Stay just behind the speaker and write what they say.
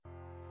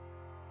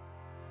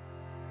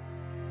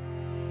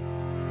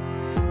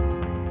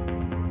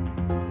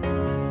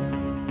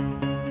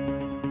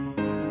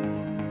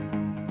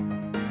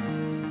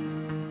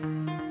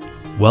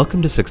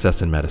Welcome to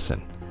Success in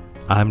Medicine.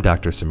 I'm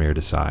Dr. Samir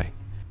Desai.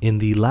 In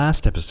the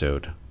last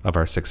episode of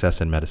our Success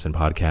in Medicine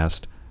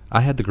podcast, I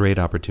had the great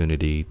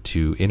opportunity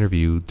to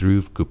interview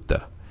Dhruv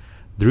Gupta.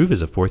 Dhruv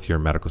is a fourth-year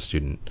medical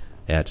student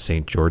at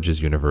St.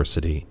 George's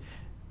University,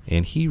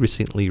 and he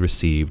recently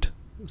received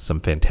some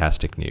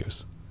fantastic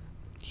news.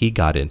 He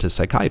got into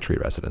psychiatry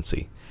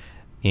residency.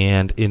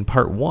 And in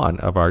part one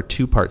of our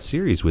two-part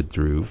series with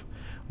Dhruv,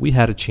 we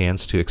had a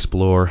chance to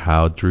explore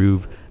how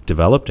Dhruv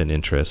developed an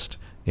interest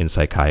in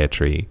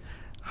psychiatry,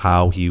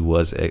 how he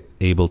was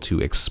able to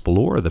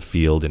explore the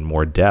field in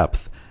more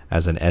depth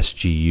as an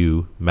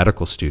SGU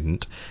medical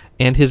student,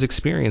 and his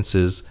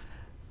experiences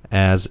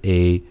as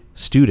a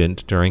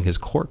student during his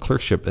core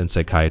clerkship in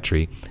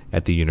psychiatry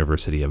at the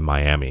University of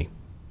Miami.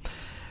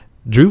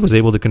 Dhruv was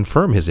able to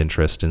confirm his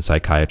interest in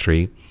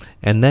psychiatry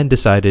and then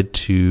decided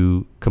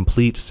to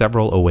complete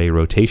several OA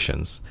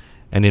rotations.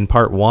 And in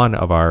part one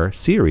of our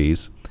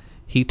series,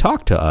 he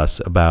talked to us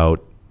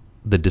about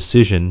the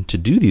decision to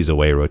do these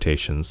OA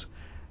rotations,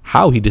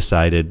 how he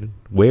decided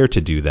where to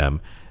do them,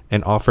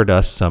 and offered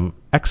us some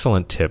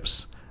excellent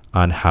tips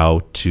on how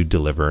to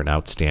deliver an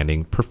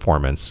outstanding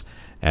performance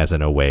as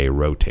an OA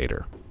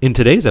rotator. In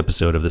today's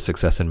episode of the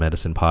Success in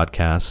Medicine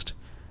podcast,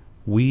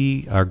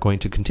 we are going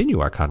to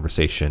continue our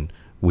conversation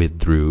with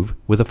Dhruv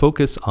with a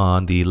focus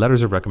on the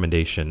letters of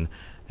recommendation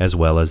as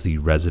well as the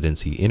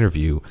residency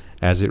interview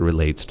as it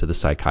relates to the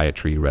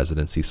psychiatry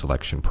residency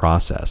selection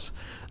process.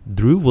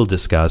 Dhruv will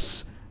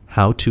discuss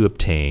how to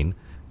obtain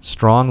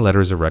strong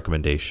letters of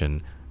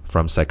recommendation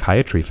from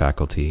psychiatry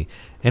faculty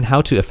and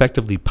how to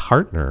effectively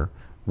partner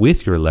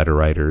with your letter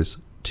writers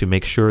to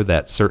make sure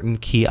that certain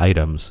key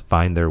items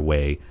find their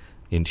way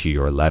into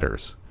your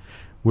letters.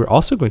 We're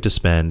also going to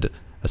spend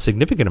a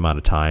significant amount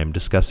of time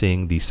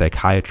discussing the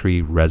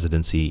psychiatry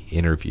residency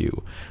interview.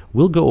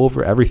 We'll go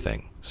over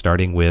everything,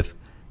 starting with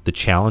the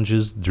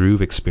challenges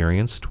Dhruv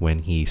experienced when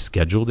he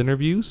scheduled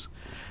interviews,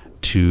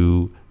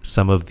 to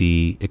some of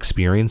the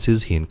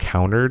experiences he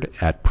encountered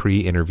at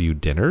pre-interview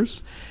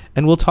dinners,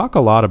 and we'll talk a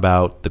lot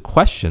about the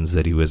questions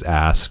that he was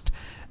asked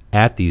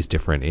at these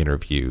different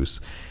interviews.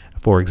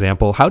 For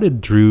example, how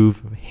did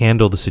Dhruv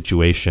handle the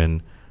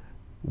situation,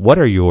 what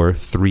are your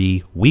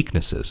 3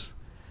 weaknesses,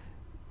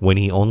 when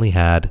he only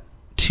had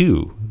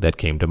 2 that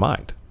came to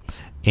mind?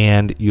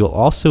 And you'll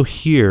also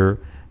hear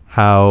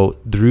how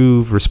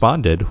Dhruv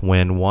responded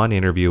when one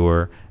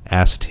interviewer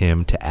asked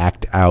him to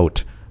act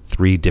out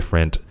 3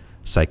 different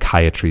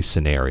psychiatry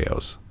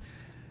scenarios.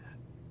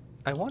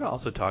 I want to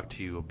also talk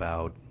to you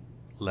about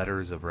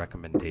letters of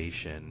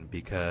recommendation,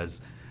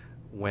 because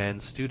when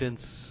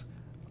students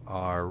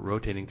are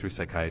rotating through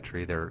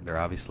psychiatry, they're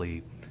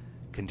obviously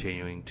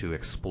continuing to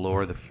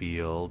explore the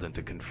field and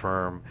to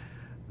confirm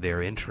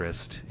their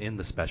interest in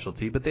the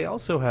specialty, but they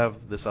also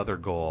have this other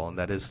goal, and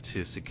that is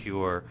to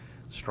secure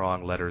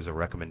strong letters of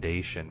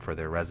recommendation for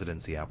their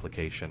residency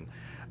application.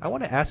 I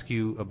want to ask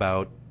you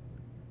about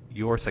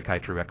your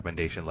psychiatry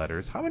recommendation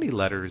letters. How many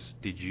letters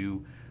did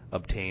you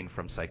obtain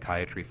from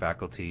psychiatry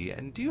faculty,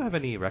 and do you have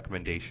any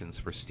recommendations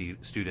for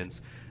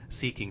students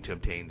seeking to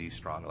obtain these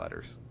strong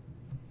letters?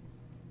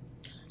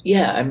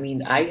 Yeah,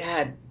 I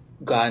had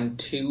gotten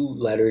 2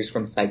 letters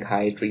from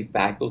psychiatry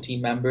faculty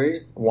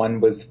members. One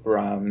was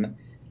from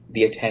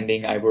the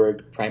attending I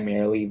worked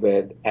primarily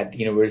with at the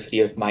University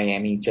of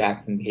Miami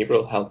Jackson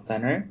Behavioral Health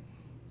Center,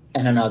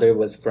 and another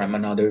was from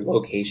another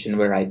location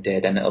where I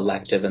did an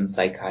elective in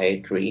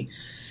psychiatry.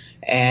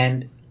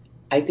 And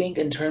I think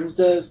in terms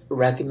of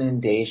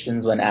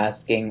recommendations when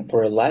asking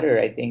for a letter,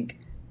 I think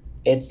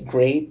it's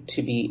great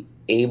to be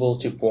able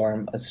to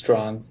form a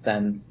strong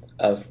sense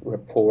of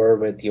rapport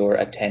with your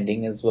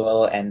attending as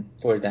well, and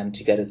for them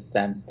to get a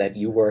sense that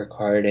you work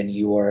hard and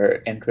you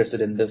are interested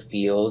in the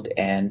field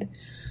and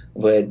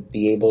would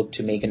be able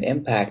to make an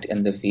impact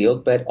in the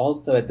field. But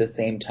also at the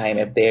same time,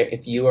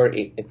 if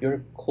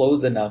you're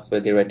close enough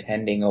with your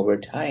attending over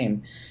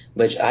time,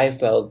 which I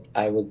felt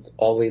I was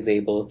always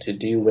able to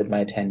do with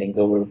my attendings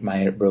over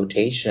my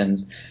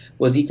rotations,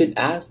 was you could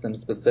ask them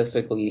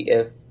specifically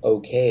if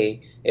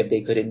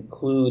they could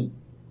include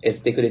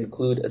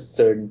a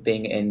certain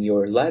thing in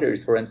your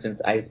letters. For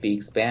instance, I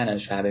speak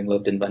Spanish, having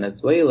lived in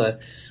Venezuela.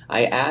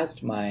 I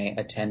asked my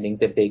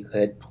attendings if they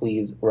could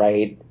please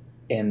write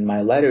in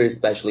my letters,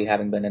 especially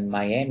having been in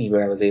Miami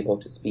where I was able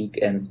to speak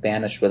in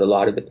Spanish with a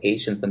lot of the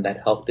patients, and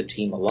that helped the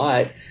team a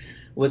lot,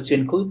 was to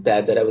include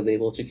that I was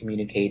able to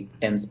communicate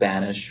in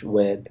Spanish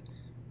with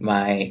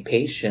my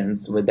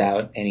patients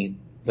without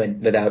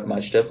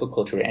much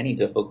difficulty, or any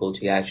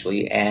difficulty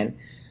actually. And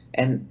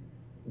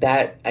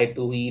that I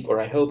believe, or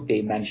I hope,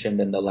 they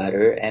mentioned in the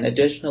letter. And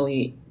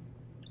additionally,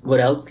 what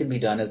else can be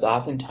done is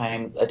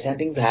oftentimes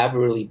attendings have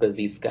really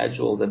busy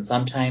schedules, and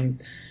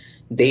sometimes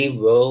they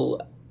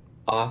will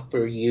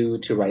offer you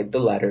to write the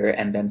letter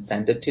and then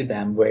send it to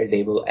them, where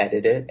they will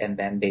edit it and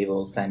then they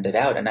will send it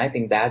out. And I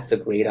think that's a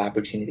great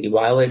opportunity.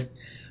 While it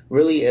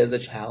really is a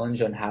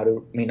challenge on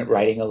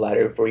writing a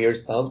letter for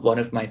yourself, one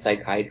of my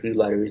psychiatry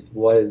letters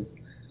was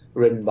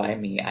written by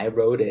me. I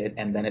wrote it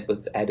and then it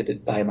was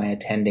edited by my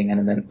attending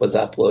and then it was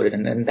uploaded.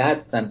 And in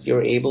that sense,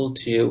 you're able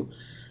to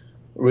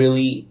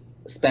really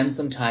spend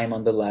some time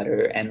on the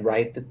letter and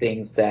write the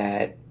things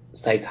that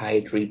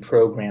psychiatry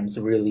programs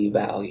really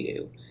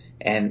value.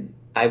 And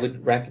I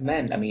would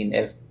recommend, I mean,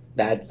 if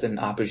that's an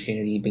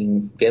opportunity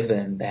being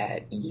given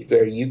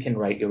where you can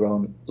write your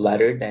own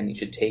letter, then you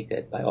should take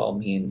it by all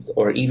means.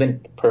 Or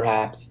even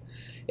perhaps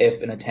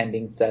if an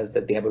attending says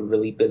that they have a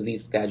really busy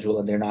schedule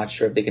and they're not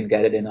sure if they can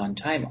get it in on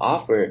time,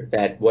 offer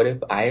that, what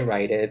if I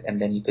write it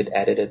and then you could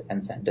edit it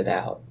and send it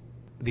out.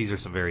 These are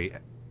some very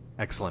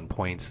excellent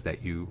points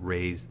that you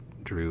raised,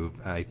 Drew.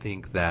 I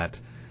think that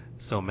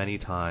so many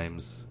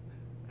times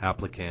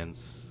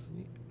applicants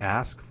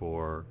ask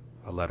for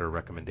a letter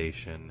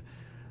recommendation,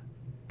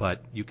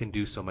 but you can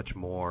do so much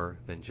more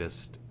than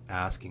just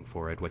asking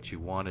for it. What you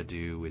want to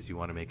do is you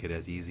want to make it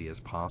as easy as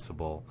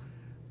possible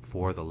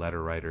for the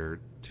letter writer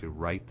to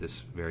write this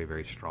very,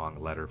 very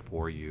strong letter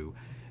for you.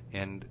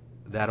 And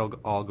that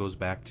all goes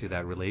back to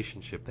that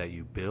relationship that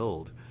you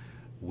build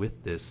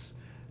with this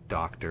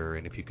doctor.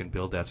 And if you can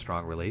build that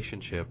strong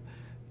relationship,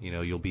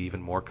 you'll be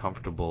even more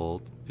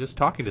comfortable just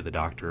talking to the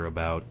doctor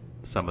about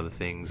some of the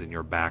things in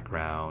your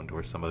background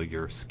or some of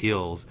your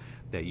skills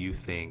that you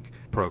think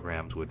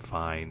programs would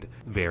find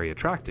very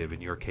attractive.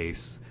 In your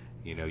case,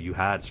 you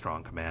had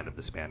strong command of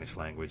the Spanish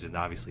language, and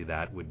obviously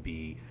that would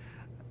be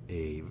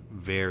a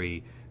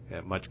very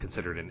much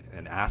considered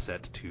an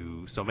asset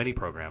to so many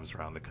programs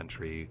around the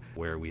country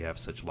where we have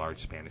such large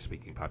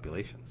Spanish-speaking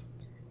populations.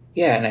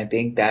 Yeah, and I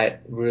think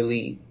that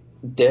really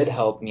did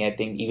help me. I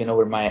think even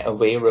over my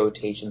away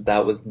rotations,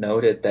 that was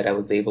noted that I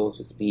was able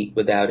to speak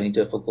without any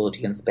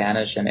difficulty in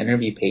Spanish and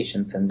interview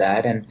patients in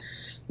that, and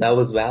that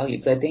was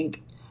valued. So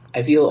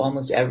I feel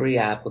almost every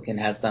applicant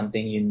has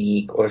something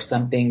unique or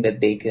something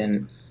that they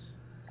can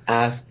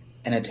ask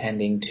an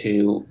attending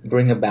to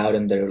bring about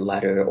in their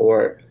letter,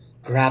 or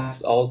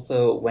perhaps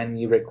also when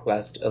you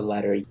request a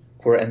letter,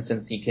 for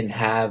instance, you can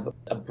have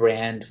a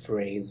brand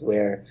phrase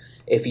where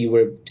if you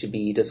were to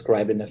be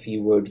described in a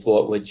few words,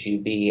 what would you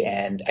be?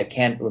 And I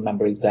can't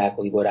remember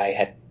exactly what I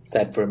had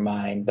said for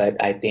mine,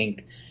 but I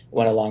think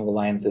went along the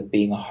lines of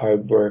being a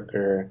hard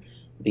worker,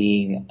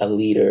 being a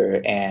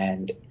leader,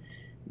 and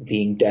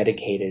being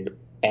dedicated.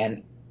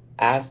 And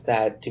ask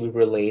that to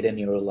relate in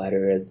your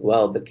letter as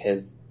well,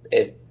 because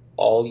if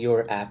all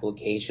your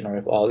application or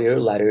if all your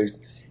letters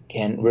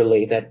can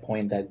relate that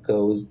point, that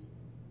goes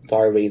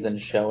far ways in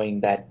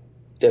showing that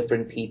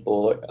different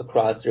people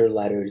across your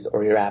letters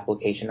or your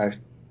application are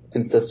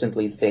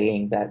consistently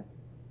saying that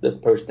this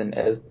person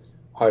is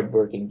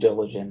hardworking,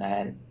 diligent,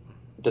 and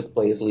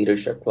displays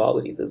leadership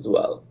qualities as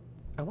well.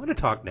 I want to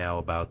talk now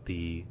about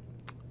the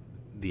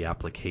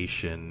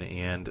application,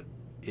 and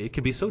it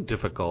can be so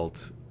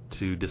difficult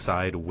to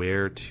decide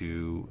where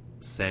to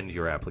send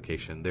your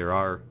application. There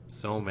are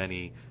so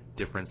many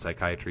different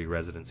psychiatry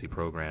residency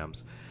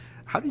programs.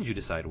 How did you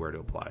decide where to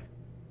apply?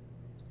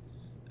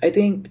 I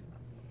think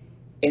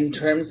in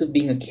terms of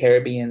being a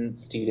Caribbean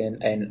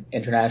student, an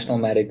international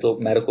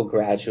medical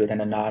graduate,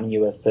 and a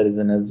non-U.S.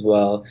 citizen as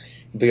well,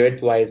 we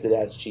advise at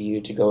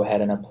SGU to go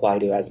ahead and apply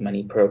to as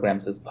many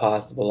programs as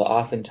possible,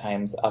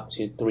 oftentimes up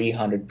to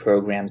 300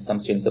 programs. Some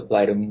students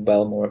apply to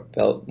well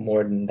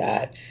more than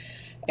that.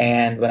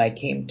 And when I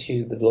came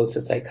to the list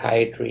of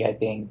psychiatry, I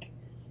think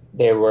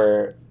there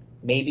were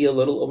maybe a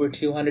little over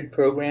 200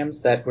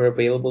 programs that were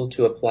available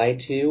to apply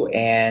to.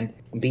 And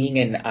being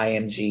an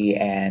IMG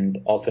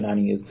and also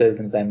non-U.S.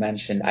 citizen, as I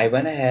mentioned, I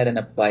went ahead and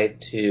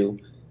applied to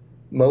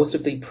most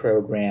of the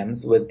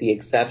programs with the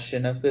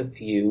exception of a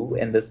few,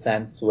 in the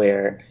sense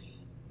where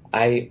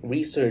I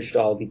researched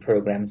all the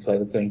programs I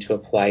was going to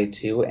apply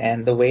to.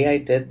 And the way I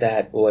did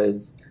that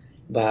was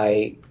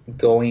by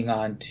going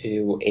on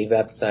to a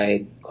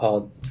website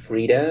called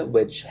FRIDA,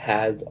 which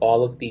has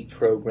all of the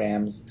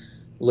programs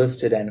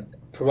listed and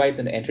provides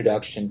an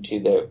introduction to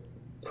the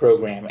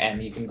program,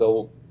 and you can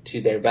go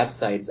to their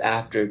websites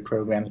after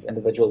programs,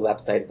 individual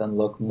websites, and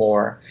look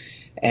more.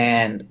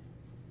 And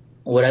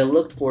what I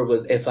looked for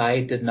was if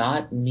I did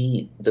not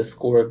meet the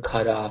score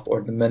cutoff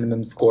or the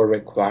minimum score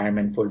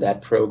requirement for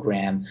that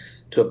program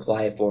to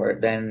apply for,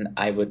 then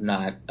I would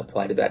not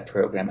apply to that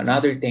program.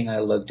 Another thing I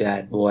looked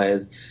at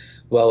was,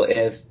 well,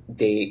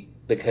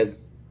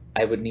 because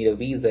I would need a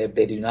visa, if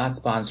they do not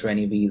sponsor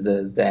any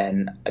visas,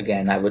 then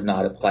again, I would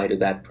not apply to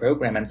that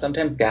program. And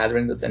sometimes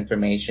gathering this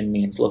information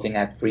means looking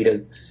at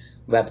FRIDA's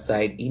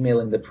website,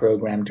 emailing the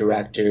program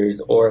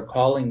directors, or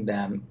calling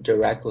them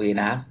directly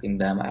and asking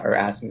them, or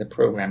asking the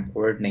program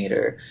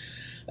coordinator.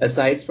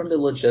 Aside from the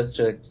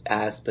logistics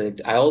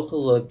aspect, I also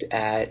looked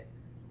at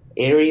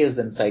areas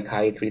in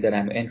psychiatry that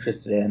I'm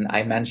interested in.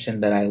 I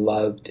mentioned that I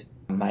loved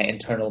my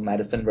internal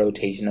medicine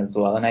rotation as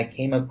well, and I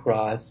came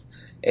across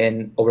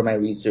over my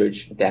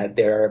research that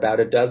there are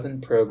about a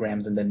dozen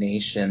programs in the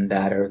nation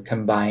that are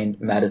combined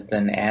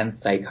medicine and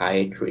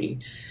psychiatry.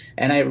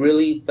 And I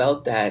really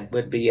felt that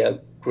would be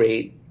a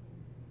great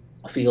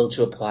field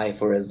to apply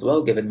for as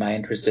well, given my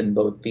interest in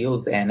both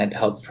fields, and it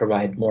helps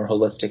provide more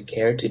holistic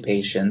care to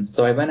patients.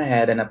 So I went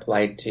ahead and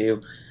applied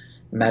to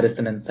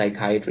medicine and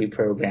psychiatry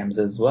programs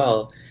as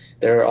well.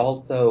 There are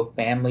also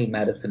family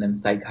medicine and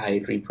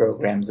psychiatry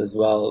programs as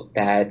well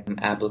that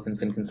applicants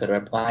can consider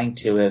applying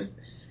to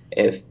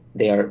if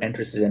they are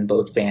interested in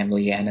both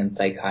family and in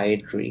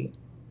psychiatry.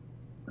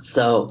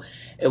 So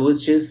it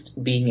was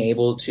just being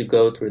able to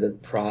go through this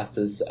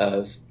process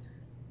of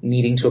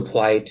needing to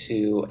apply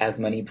to as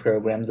many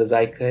programs as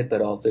I could,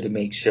 but also to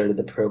make sure that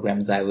the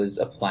programs I was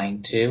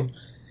applying to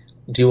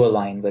do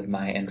align with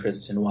my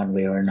interest in one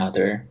way or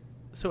another.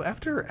 So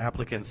after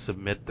applicants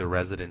submit the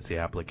residency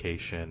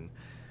application,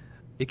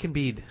 it can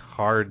be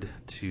hard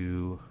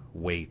to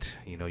wait.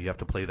 You know, you have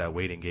to play that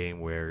waiting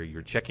game where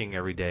you're checking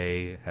every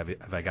day, have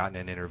I gotten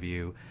an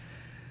interview?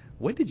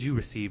 When did you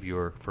receive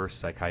your first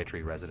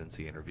psychiatry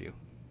residency interview?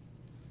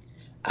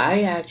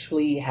 I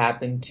actually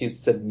happened to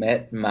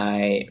submit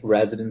my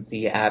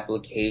residency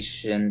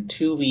application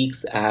 2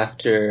 weeks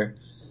after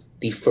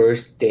the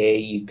first day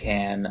you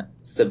can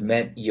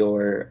submit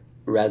your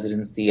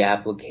residency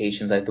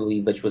applications, I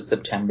believe, which was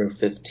September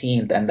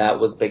 15th. And that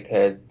was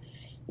because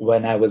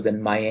when I was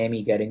in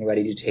Miami getting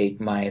ready to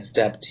take my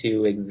Step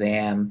 2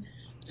 exam,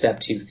 Step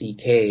 2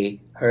 CK,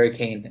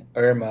 Hurricane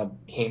Irma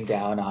came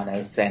down on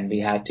us and we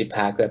had to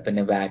pack up and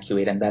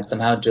evacuate, and that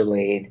somehow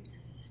delayed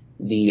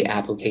the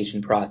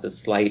application process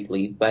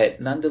slightly.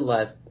 But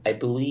nonetheless, I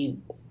believe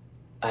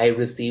I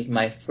received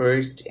my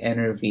first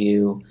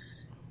interview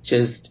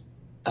just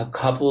a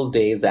couple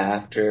days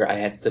after I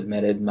had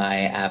submitted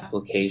my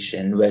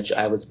application, which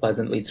I was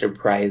pleasantly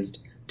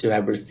surprised to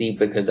have received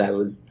because I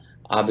was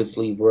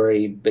obviously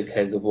worried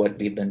because of what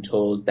we've been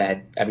told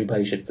that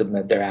everybody should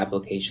submit their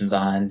applications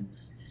on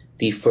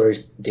the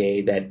first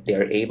day that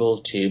they're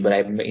able to. But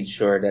I made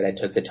sure that I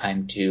took the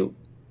time to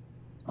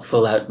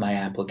fill out my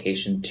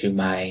application to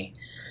my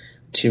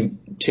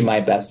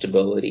best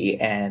ability,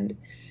 and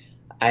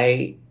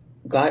I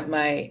got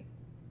my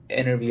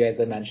interview,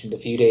 as I mentioned, a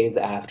few days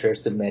after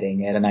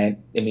submitting it, and I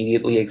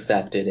immediately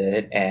accepted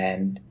it.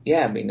 And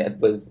yeah, I mean, it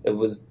was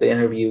the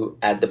interview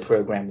at the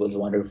program was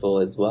wonderful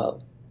as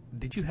well.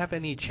 Did you have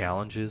any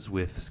challenges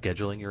with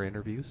scheduling your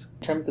interviews?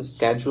 In terms of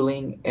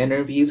scheduling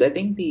interviews, I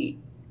think the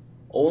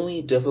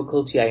only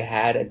difficulty I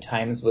had at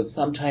times was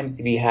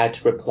sometimes we had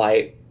to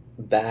reply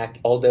back,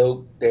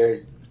 although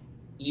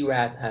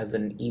ERAS has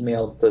an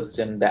email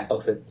system that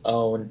of its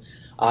own.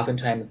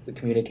 Oftentimes the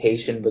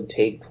communication would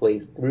take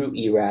place through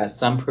ERAS.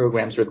 Some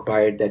programs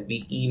required that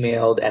we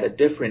emailed at a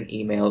different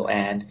email,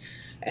 and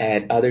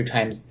at other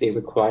times they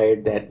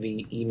required that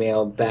we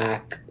email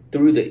back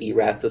through the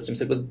ERAS system.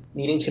 So it was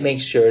needing to make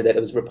sure that it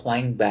was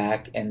replying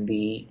back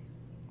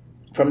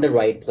from the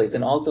right place.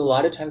 And also a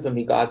lot of times when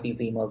we got these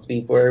emails, we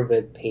were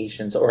with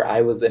patients, or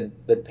I was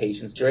with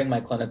patients during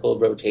my clinical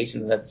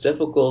rotations, and that's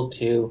difficult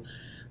to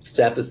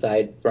step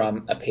aside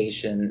from a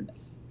patient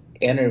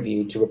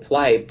interview to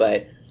reply.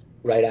 But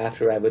right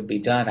after I would be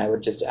done, I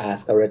would just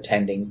ask our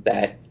attendings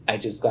that I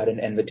just got an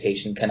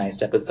invitation, can I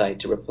step aside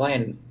to reply?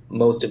 And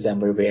most of them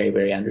were very,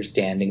 very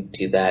understanding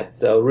to that.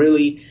 So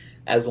really,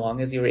 as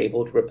long as you're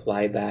able to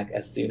reply back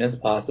as soon as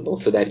possible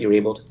so that you're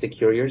able to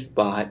secure your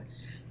spot,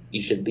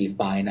 you should be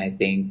fine. I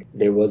think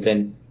there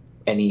wasn't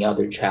any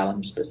other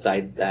challenge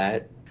besides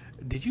that.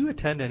 Did you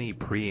attend any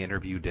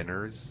pre-interview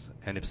dinners?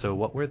 And if so,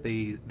 what were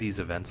these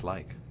events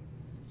like?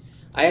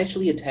 I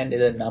actually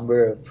attended a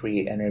number of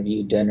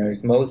pre-interview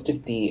dinners. Most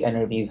of the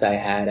interviews I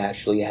had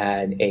actually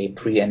had a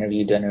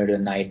pre-interview dinner the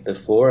night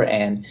before.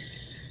 And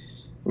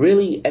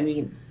really, I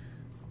mean,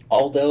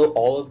 although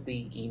all of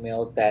the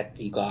emails that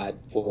we got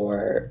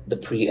for the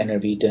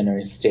pre-interview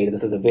dinners stated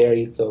this is a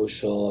very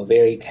social, a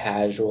very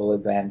casual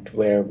event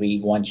where we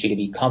want you to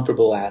be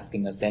comfortable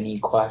asking us any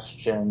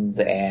questions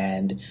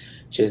and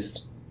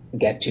just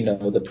get to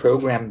know the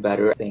program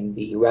better.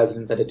 The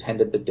residents that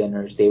attended the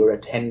dinners, they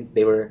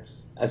were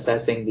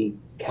assessing the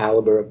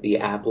caliber of the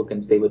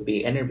applicants they would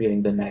be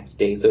interviewing the next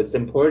day. So it's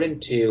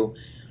important to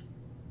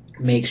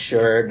make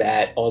sure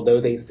that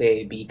although they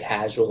say be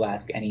casual,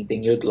 ask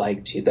anything you'd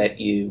like to, that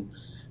you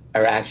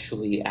are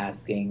actually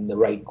asking the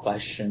right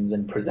questions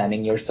and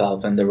presenting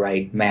yourself in the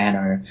right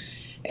manner.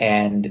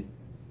 And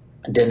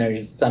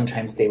dinners,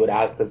 sometimes they would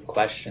ask us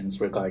questions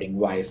regarding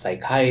why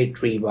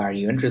psychiatry, why are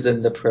you interested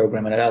in the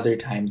program, and at other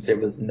times there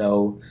was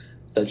no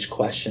such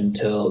question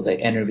till the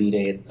interview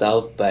day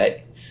itself, but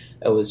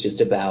it was just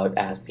about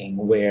asking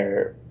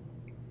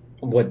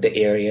what the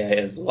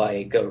area is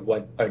like, or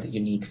what are the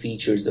unique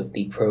features of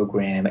the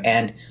program.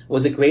 And it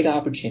was a great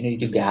opportunity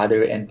to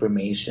gather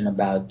information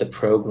about the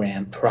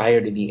program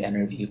prior to the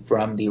interview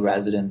from the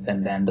residents,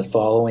 and then the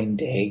following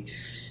day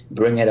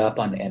bring it up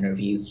on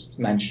interviews,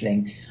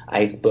 mentioning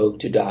I spoke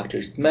to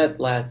Dr. Smith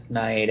last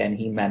night and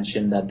he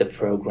mentioned that the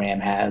program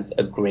has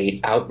a great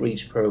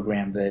outreach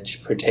program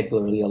which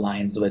particularly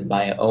aligns with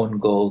my own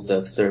goals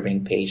of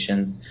serving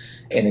patients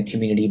in a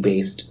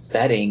community-based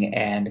setting.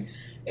 And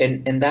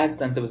in that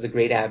sense, it was a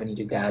great avenue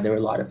to gather a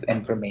lot of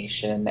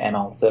information and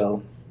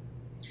also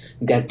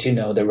get to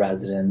know the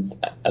residents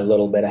a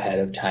little bit ahead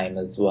of time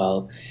as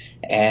well.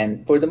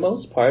 And for the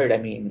most part, I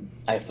mean,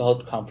 I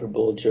felt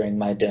comfortable during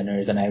my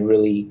dinners, and I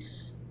really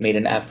made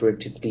an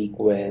effort to speak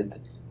with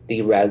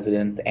the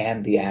residents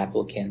and the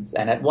applicants.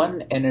 And at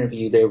one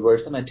interview, there were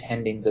some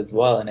attendings as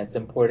well, and it's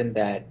important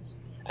that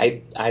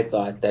I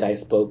thought that I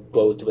spoke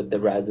both with the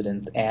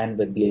residents and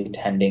with the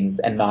attendings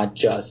and not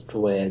just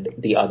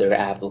with the other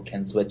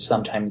applicants, which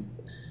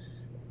sometimes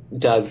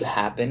does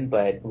happen,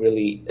 but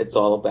really it's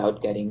all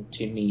about getting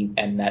to meet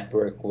and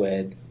network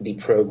with the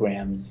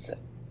program's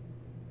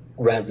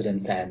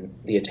residents and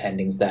the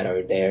attendings that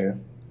are there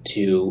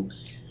to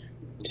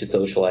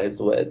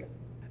socialize with.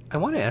 I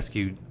want to ask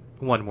you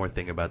one more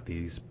thing about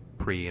these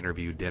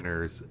pre-interview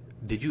dinners.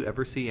 Did you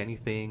ever see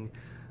anything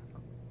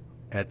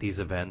at these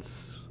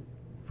events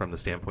from the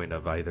standpoint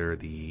of either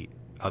the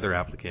other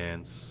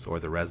applicants or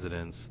the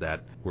residents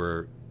that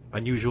were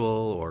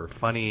unusual or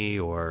funny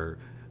or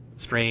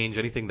strange,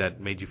 anything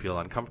that made you feel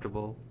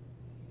uncomfortable?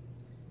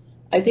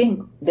 I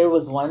think there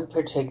was one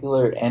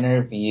particular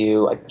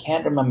interview, I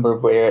can't remember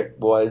where it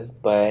was,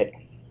 but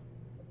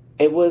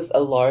it was a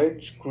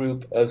large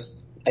group of,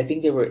 I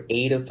think there were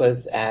 8 of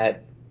us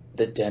at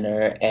the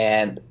dinner.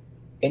 And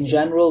in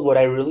general, what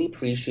I really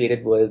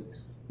appreciated was,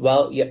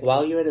 well, yeah,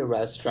 while you're at a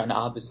restaurant,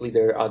 obviously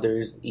there are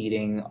others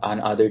eating on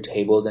other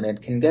tables and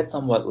it can get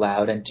somewhat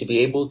loud. And to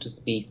be able to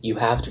speak, you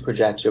have to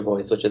project your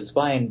voice, which is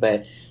fine.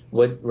 But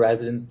what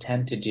residents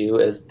tend to do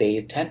is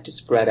they tend to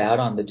spread out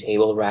on the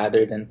table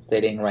rather than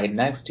sitting right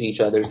next to each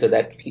other so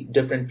that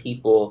different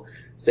people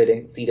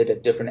seated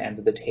at different ends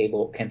of the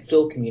table can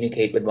still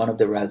communicate with one of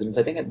the residents.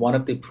 I think at one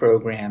of the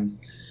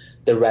programs,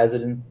 the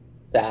residents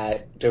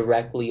sat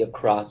directly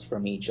across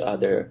from each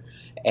other.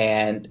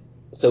 And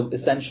so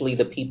essentially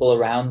the people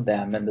around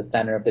them in the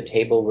center of the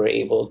table were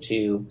able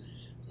to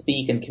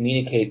speak and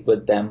communicate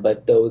with them,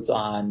 but those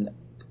on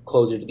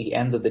closer to the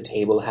ends of the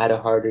table had a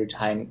harder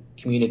time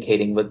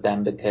communicating with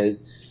them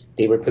because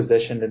they were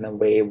positioned in a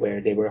way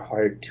where they were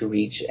hard to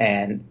reach.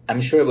 And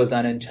I'm sure it was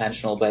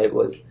unintentional, but it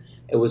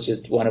was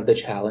just one of the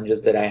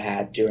challenges that I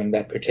had during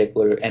that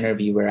particular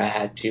interview where I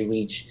had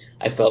to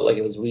I felt like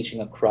it was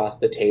reaching across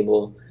the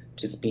table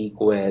to speak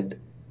with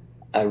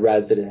a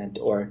resident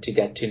or to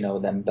get to know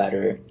them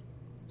better.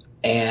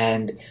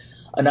 And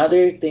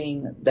another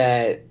thing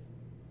that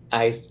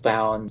I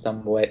found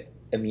somewhat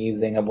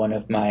amusing of one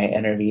of my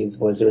interviews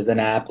was there was an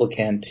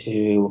applicant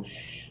who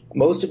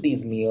most of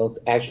these meals,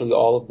 actually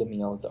all of the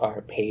meals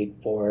are paid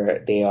for.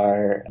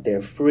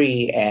 They're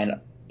free,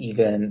 and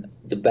even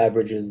the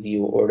beverages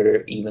you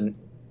order, even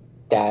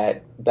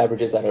that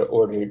beverages that are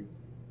ordered,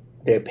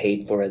 they're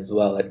paid for as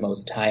well at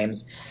most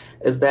times.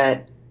 Is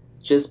that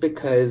just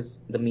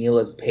because the meal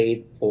is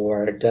paid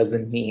for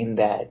doesn't mean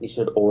that you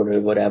should order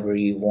whatever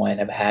you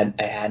want. I had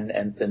an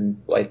instance.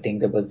 I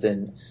think there was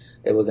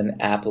an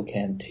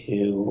applicant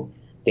who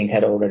I think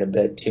had ordered a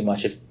bit too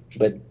much of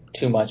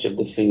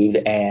the food,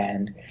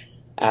 and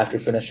after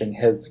finishing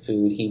his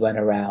food, he went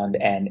around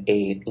and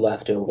ate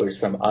leftovers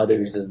from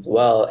others as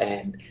well,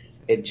 and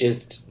it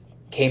just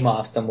came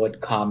off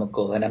somewhat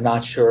comical. And I'm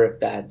not sure if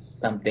that's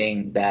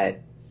something that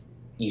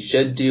you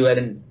should do at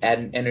an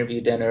interview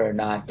dinner or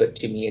not, but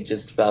to me it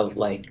just felt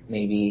like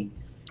maybe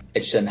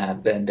it shouldn't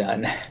have been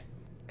done.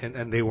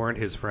 And they weren't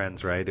his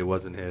friends, right? It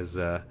wasn't his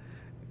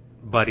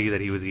buddy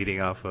that he was eating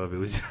off of. It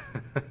was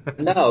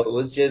No, it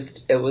was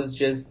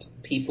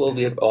just people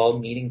we were all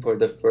meeting for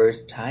the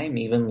first time,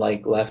 even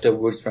like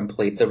leftovers from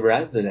plates of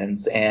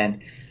residents.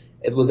 And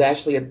it was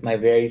actually at my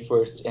very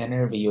first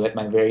interview, at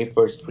my very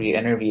first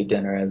pre-interview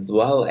dinner as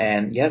well.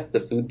 And yes,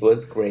 the food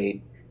was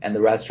great and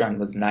the restaurant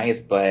was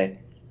nice, but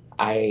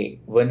I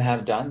wouldn't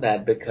have done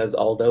that because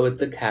although it's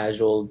a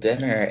casual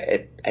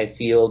dinner, I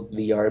feel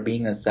we are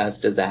being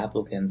assessed as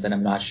applicants, and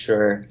I'm not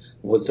sure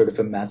what sort of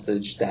a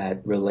message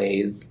that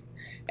relays.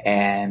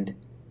 And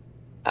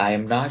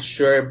I'm not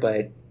sure,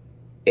 but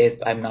if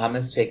I'm not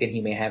mistaken,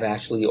 he may have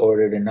actually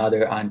ordered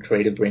another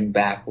entree to bring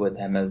back with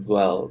him as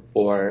well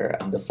for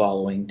the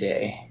following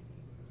day.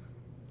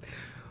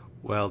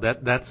 well,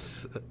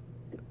 that's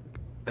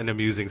an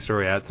amusing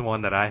story. That's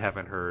one that I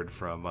haven't heard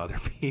from other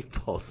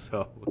people,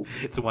 so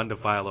it's one to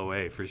file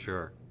away for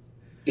sure.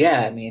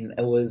 Yeah, I mean,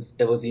 it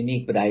was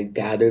unique, but I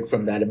gathered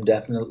from that I'm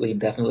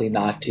definitely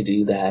not to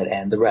do that.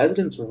 And the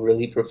residents were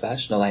really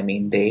professional. I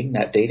mean, they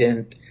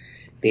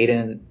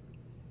didn't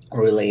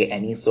relay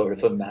any sort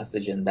of a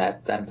message in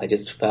that sense. I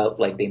just felt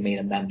like they made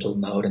a mental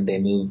note and they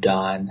moved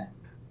on.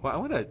 Well, I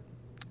want to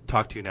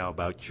talk to you now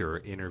about your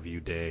interview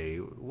day.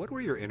 What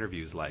were your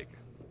interviews like?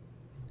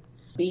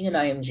 Being an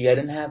IMG, I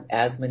didn't have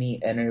as many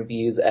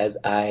interviews as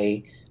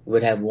I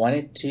would have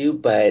wanted to,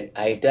 but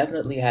I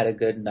definitely had a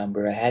good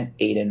number. I had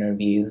 8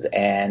 interviews,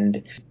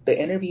 and the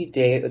interview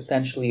day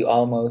essentially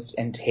almost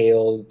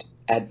entailed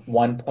at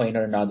one point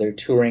or another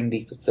touring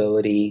the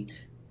facility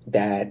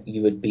that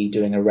you would be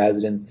doing a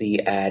residency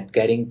at,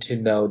 getting to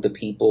know the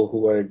people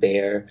who are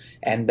there.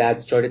 And that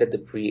started at the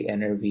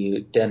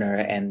pre-interview dinner.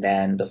 And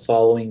then the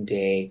following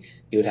day,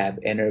 you would have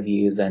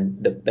interviews,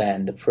 and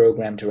then the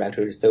program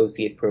director,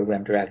 associate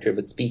program director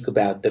would speak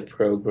about the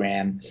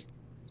program.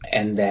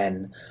 And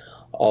then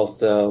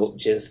also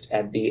just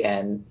at the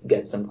end,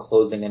 get some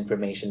closing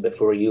information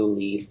before you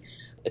leave.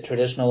 a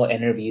traditional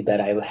interview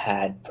that I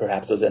had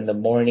perhaps was in the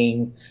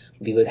mornings.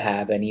 We would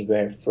have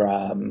anywhere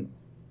from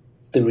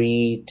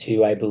 3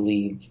 to, I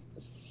believe,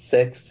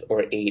 6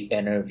 or 8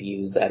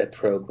 interviews at a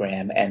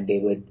program, and they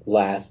would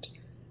last.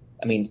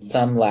 I mean,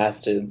 some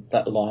lasted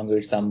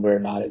longer, some were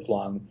not as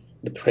long.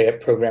 The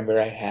program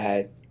where I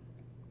had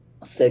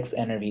 6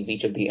 interviews,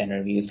 each of the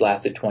interviews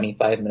lasted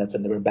 25 minutes,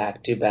 and they were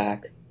back to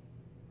back.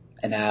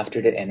 And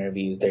after the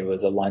interviews, there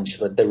was a lunch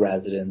with the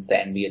residents,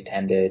 and we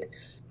attended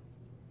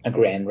a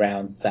grand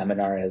round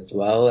seminar as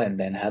well, and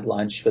then had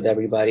lunch with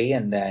everybody,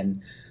 and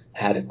then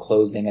had a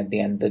closing at the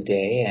end of the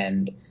day,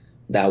 and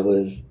that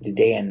was the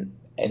day. And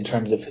in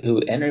terms of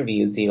who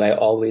interviews you, I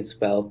always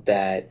felt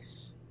that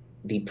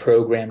the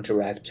program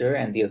director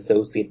and the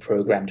associate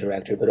program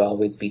director would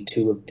always be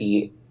 2 of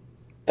the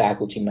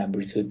faculty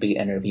members who would be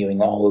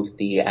interviewing all of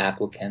the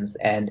applicants.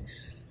 And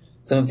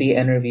some of the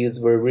interviews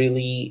were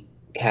really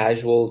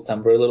casual,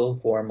 some were a little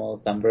formal,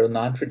 some were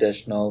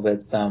non-traditional,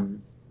 with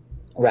some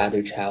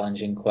rather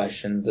challenging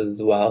questions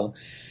as well.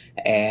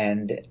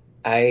 And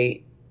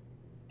I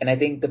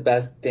think the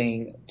best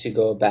thing to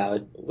go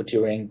about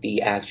during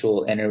the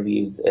actual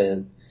interviews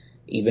is,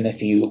 even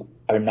if you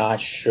are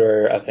not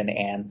sure of an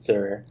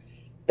answer,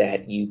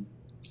 that you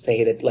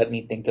say that, let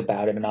me think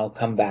about it and I'll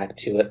come back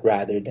to it,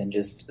 rather than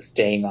just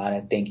staying on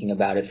it, thinking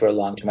about it for a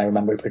long time. I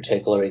remember a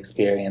particular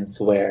experience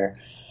where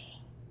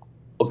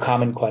a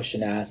common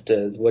question asked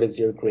is, what is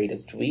your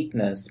greatest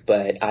weakness?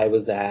 But I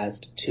was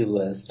asked to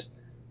list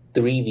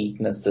 3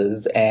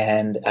 weaknesses,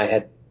 and I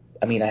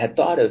had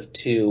thought of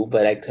 2,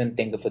 but I couldn't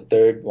think of a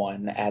third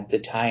one at the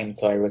time.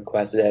 So I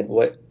requested,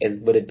 would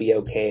it be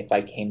okay if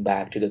I came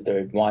back to the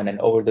third one? And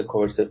over the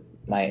course of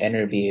my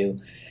interview,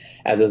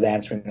 as I was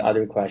answering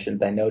other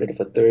questions, I noted of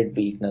a third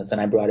weakness, and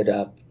I brought it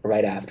up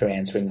right after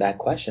answering that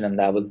question, and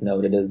that was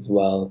noted as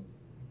well.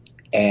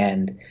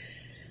 And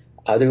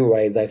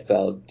otherwise, I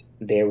felt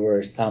there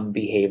were some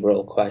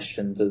behavioral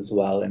questions as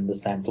well, in the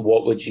sense,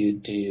 what would you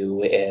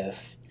do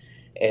if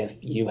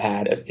you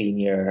had a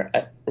senior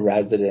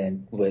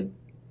resident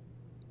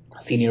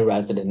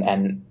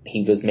and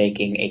he was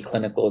making a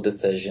clinical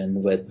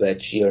decision with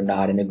which you're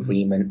not in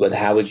agreement with?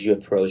 How would you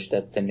approach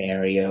that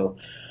scenario?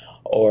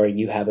 Or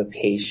you have a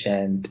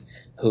patient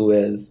who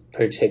is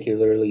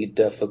particularly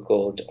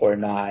difficult or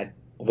not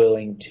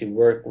willing to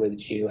work with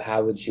you,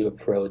 how would you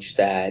approach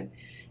that?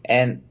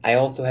 And I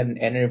also had an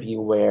interview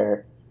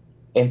where,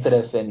 instead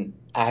of an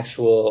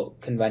actual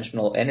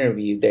conventional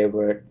interview,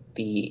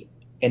 the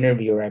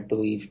interviewer, I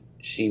believe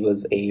she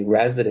was a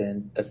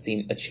resident,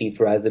 a chief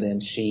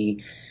resident,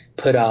 she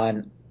put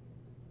on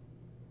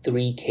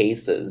 3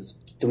 cases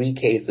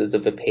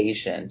of a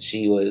patient.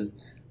 She was,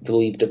 I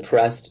believe,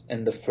 depressed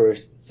in the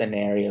first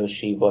scenario.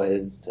 She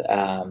was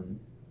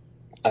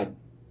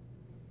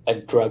a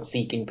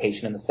drug-seeking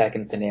patient in the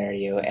second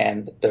scenario,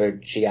 and the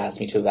third, she asked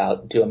me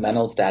to do a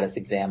mental status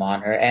exam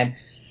on her. And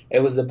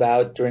it was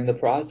about, during the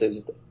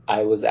process,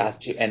 I was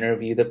asked to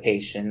interview the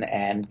patient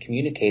and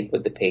communicate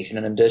with the patient,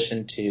 in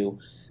addition to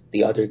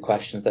the other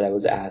questions that I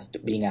was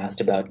being asked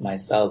about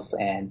myself.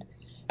 And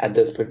at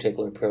this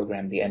particular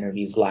program, the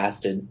interviews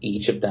lasted,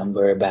 each of them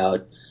were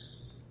about,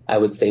 I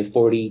would say,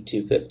 40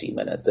 to 50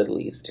 minutes at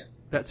least.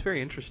 That's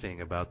very interesting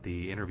about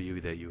the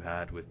interview that you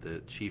had with the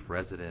chief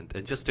resident.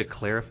 And just to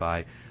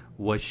clarify,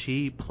 was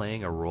she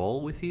playing a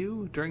role with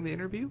you during the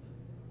interview?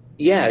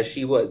 Yeah,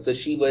 she was. So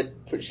she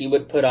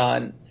would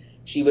present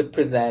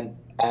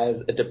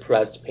as a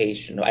depressed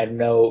patient. I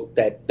know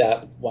that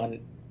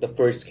the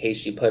first case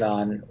she put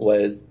on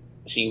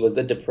she was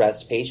the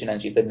depressed patient,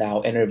 and she said,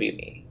 now interview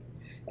me.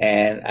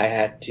 And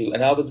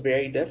that was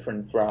very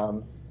different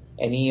from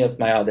any of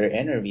my other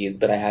interviews,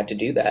 but I had to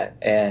do that.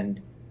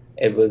 And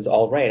it was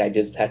all right. I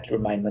just had to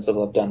remind myself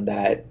I've done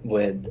that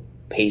with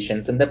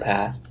patients in the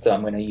past, so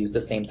I'm going to use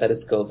the same set of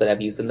skills that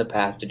I've used in the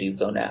past to do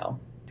so now.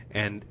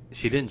 And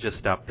she didn't just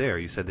stop there.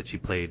 You said that she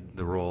played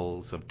the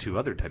roles of 2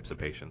 other types of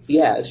patients.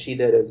 Yeah, she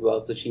did as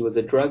well. So she was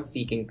a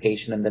drug-seeking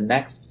patient in the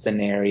next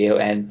scenario,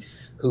 and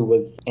who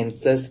was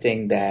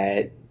insisting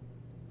that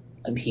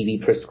he be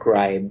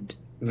prescribed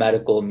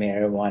medical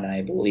marijuana,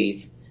 I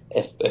believe,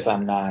 if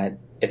I'm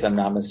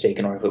not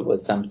mistaken, or if it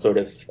was some sort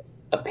of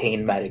a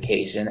pain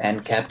medication,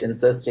 and kept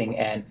insisting.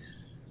 And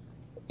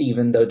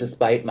even though,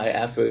 despite my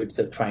efforts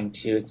of trying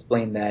to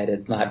explain that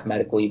it's not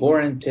medically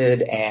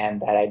warranted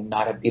and that I do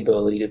not have the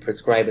ability to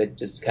prescribe it,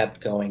 just kept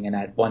going. And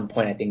at one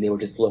point, I think they were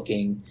just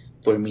looking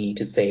for me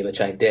to say, which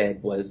I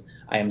did, was,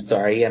 I am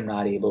sorry, I'm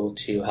not able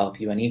to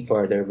help you any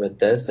further with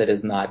this. It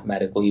is not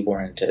medically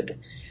warranted.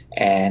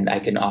 And I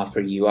can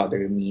offer you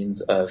other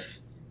means of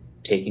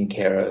taking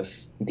care of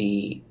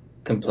the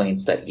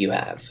complaints that you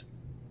have.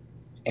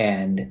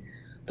 And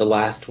the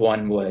last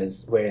one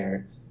was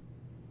where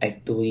I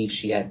believe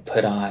she had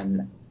put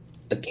on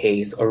a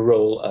case or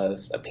role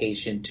of a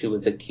patient who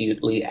was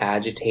acutely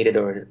agitated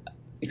or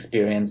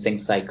experiencing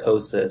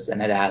psychosis,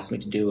 and had asked me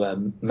to do a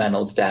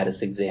mental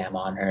status exam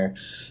on her,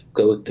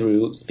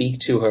 speak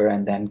to her,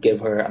 and then give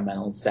her a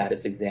mental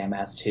status exam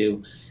as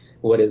to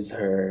what is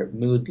her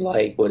mood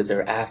like, what is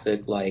her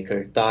affect like,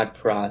 her thought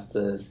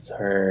process,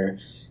 her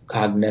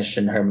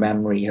cognition, her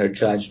memory, her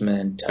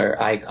judgment, her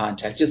eye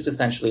contact, just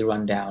essentially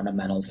run down a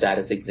mental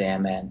status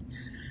exam and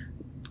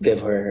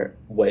give her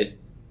what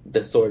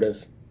the sort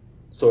of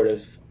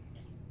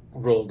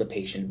role the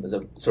patient was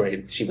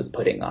she was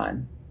putting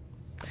on.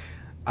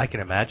 I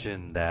can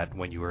imagine that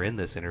when you were in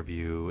this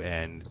interview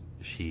and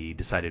she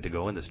decided to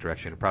go in this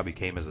direction, it probably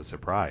came as a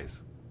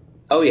surprise.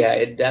 Oh yeah,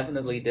 it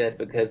definitely did,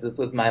 because this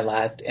was my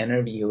last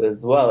interview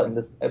as well, and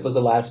it was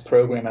the last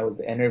program I was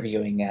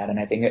interviewing at, and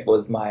I think it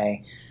was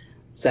my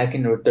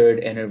second or third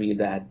interview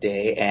that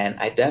day, and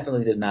I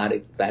definitely did not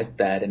expect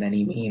that in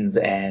any means.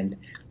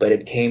 But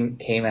it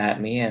came at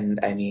me, and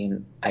I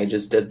mean, I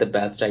just did the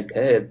best I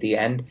could. At the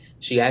end,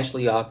 she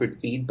actually offered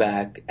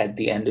feedback at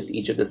the end of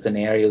each of the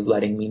scenarios,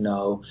 letting me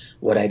know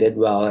what I did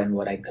well and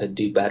what I could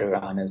do better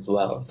on as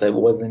well. So it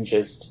wasn't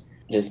just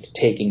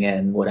taking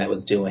in what I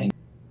was doing.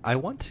 I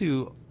want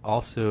to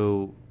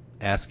also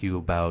ask you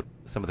about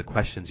some of the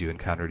questions you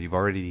encountered. You've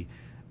already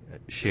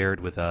shared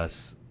with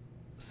us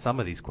some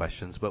of these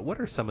questions, but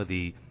what are some of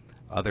the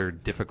other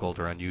difficult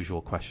or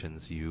unusual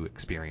questions you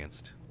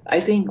experienced? I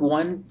think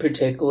one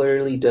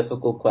particularly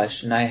difficult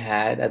question I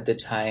had at the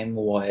time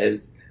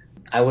was,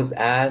 I was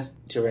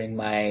asked during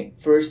my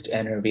first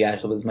interview,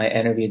 actually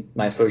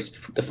it was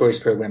the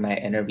first program I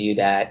interviewed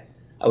at,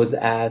 I was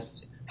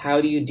asked,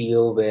 how do you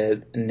deal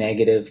with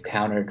negative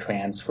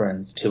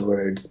countertransference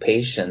towards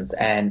patients?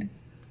 And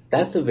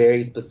that's a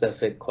very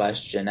specific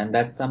question. And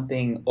that's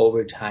something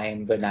over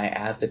time, when I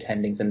asked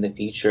attendings in the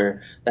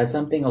future, that's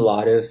something a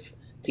lot of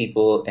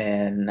people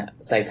in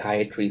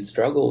psychiatry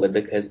struggle with,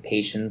 because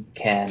patients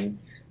can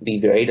be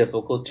very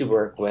difficult to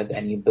work with,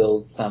 and you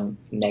build some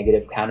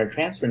negative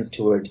countertransference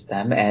towards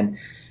them. And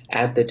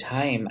at the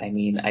time, I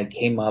mean, I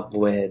came up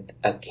with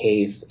a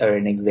case or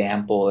an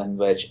example in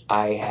which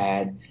I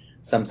had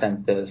some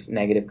sense of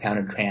negative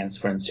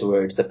countertransference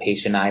towards the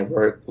patient I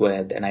worked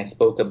with, and I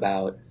spoke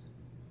about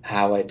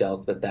how I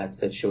dealt with that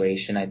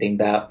situation. I think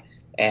that,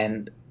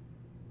 and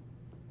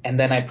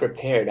then I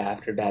prepared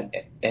after that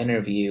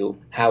interview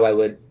how I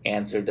would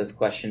answer this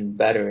question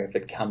better if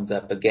it comes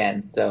up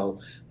again.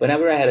 So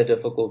whenever I had a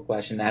difficult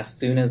question, as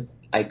soon as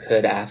I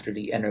could after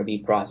the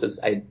interview process,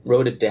 I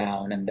wrote it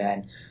down and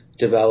then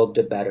developed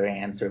a better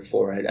answer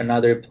for it.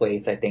 Another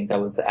place I think I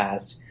was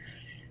asked,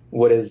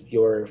 what is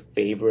your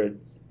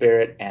favorite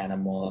spirit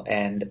animal?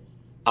 And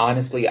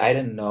honestly, I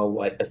didn't know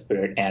what a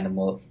spirit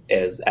animal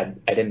is. I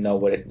didn't know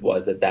what it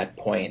was at that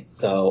point.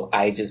 So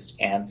I just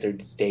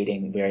answered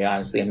stating very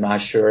honestly, I'm not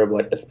sure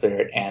what a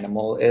spirit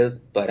animal is,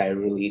 but I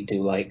really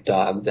do like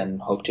dogs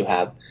and hope to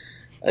have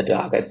a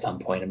dog at some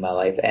point in my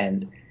life.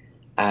 And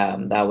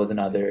that was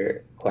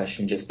another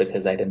question, just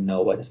because I didn't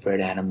know what a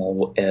spirit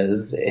animal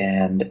is.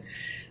 And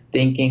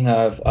thinking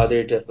of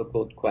other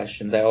difficult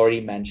questions, I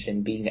already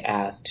mentioned being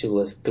asked to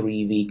list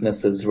 3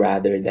 weaknesses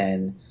rather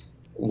than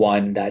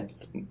one that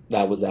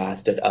was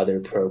asked at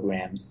other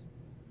programs.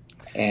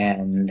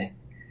 And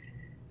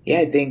yeah,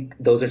 I think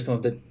those are some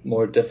of the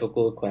more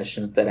difficult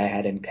questions that I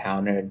had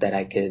encountered that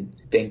I could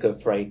think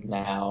of right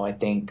now. I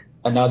think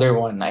another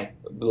one I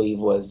believe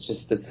was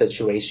just the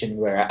situation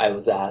where I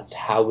was asked,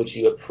 how would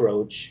you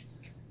approach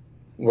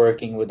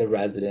working with a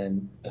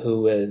resident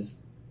who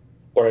is,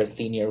 or a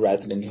senior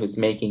resident who's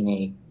making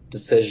a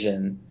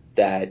decision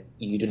that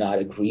you do not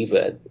agree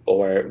with?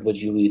 Or would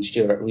you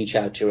reach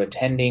out to your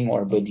attending,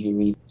 or would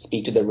you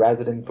speak to the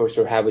resident first,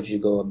 or how would you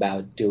go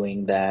about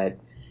doing that?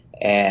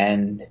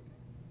 And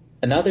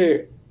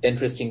another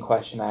interesting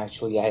question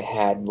actually I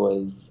had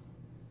was,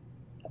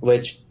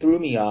 which threw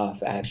me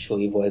off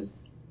actually, was,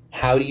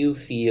 how do you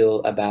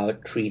feel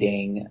about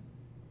treating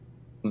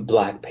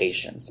Black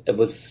patients? It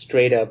was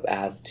straight up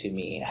asked to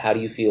me, how do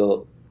you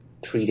feel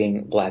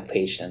treating Black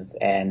patients?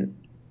 And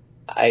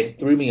it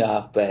threw me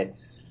off, but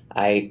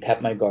I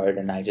kept my guard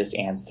and I just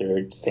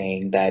answered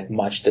saying that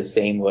much the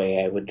same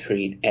way I would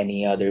treat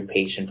any other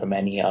patient from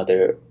any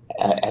other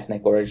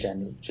ethnic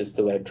origin, just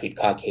the way I treat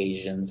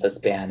Caucasians,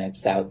 Hispanics,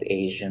 South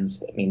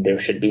Asians. I mean, there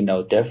should be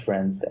no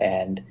difference,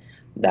 and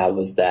that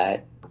was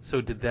that.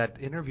 So did that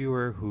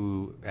interviewer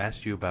who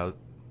asked you about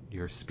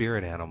your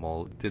spirit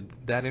animal, did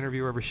that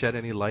interviewer ever shed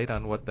any light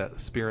on what that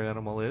spirit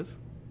animal is?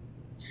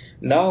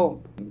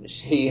 No,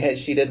 she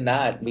did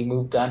not. We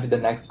moved on to the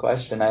next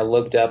question. I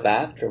looked up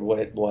after what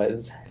it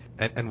was.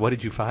 And what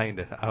did you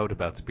find out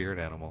about spirit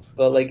animals?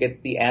 But like,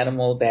 it's the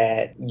animal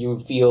that you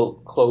feel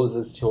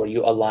closest to or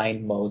you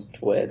align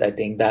most with. I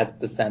think that's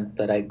the sense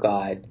that I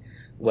got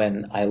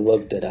when I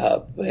looked it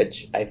up,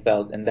 which I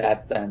felt in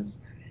that sense,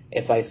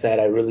 if I said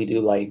I really do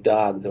like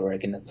dogs or I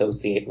can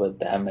associate with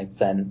them, it's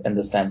in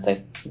the sense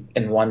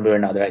in one way or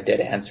another, I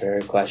did answer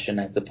her question,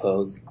 I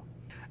suppose.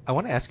 I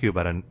want to ask you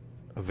about a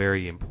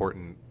very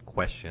important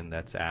question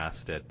that's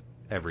asked at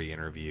every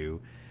interview,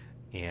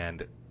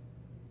 and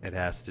it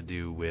has to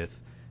do with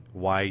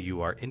why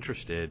you are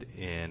interested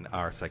in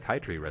our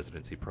psychiatry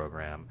residency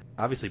program.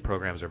 Obviously,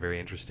 programs are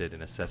very interested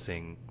in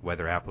assessing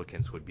whether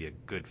applicants would be a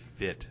good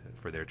fit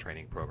for their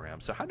training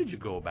program. So how did you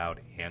go about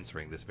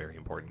answering this very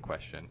important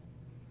question?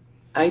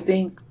 I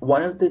think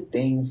one of the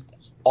things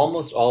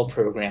almost all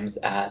programs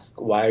ask,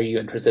 why are you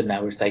interested in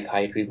our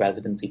psychiatry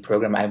residency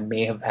program? I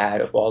may have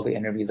had, of all the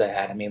interviews I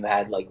had, I may have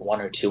had like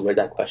one or two where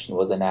that question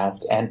wasn't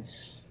asked. And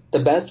the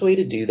best way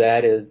to do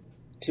that is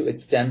to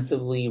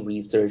extensively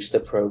research the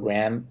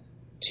program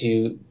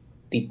to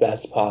the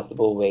best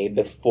possible way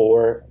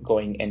before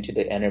going into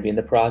the interview. And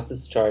the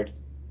process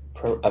starts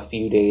a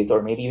few days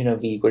or maybe even a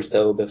week or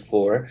so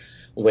before,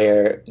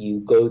 where you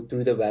go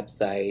through the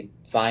website,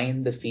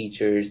 find the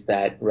features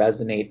that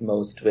resonate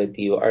most with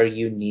you, are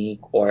unique,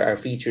 or are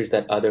features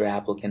that other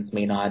applicants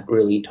may not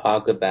really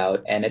talk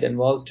about. And it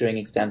involves doing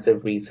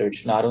extensive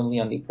research, not only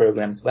on the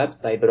program's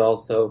website, but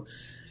also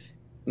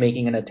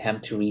making an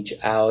attempt to reach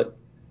out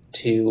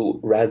to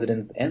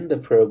residents in the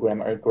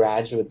program or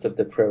graduates of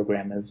the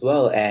program as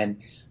well.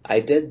 And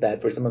I did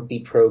that for some of the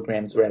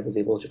programs where I was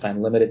able to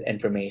find limited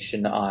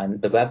information on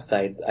the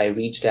websites. I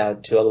reached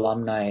out to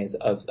alumni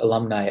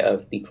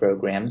of the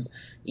programs,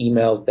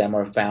 emailed them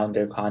or found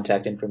their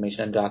contact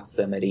information on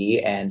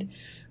Doximity and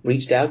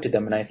reached out to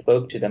them and I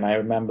spoke to them. I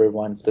remember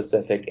one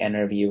specific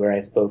interview where I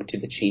spoke to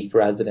the chief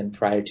resident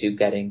prior to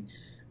getting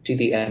to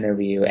the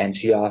interview, and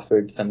she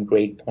offered some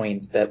great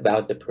points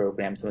about the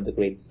program, some of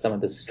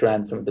the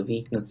strengths, some of the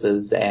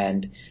weaknesses,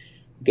 and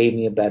gave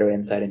me a better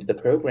insight into the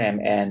program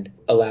and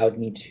allowed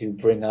me to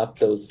bring up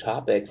those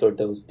topics or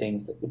those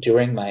things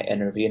during my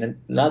interview. And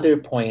another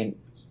point,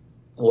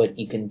 what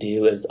you can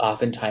do is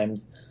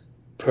oftentimes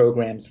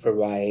programs have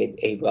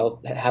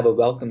a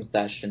welcome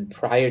session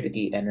prior to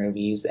the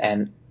interviews,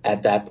 and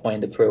at that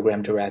point the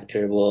program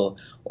director will,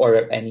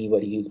 or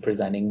anybody who's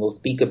presenting, will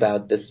speak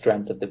about the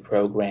strengths of the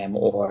program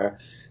or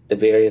the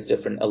various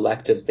different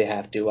electives they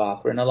have to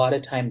offer. And a lot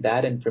of time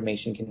that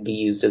information can be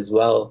used as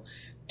well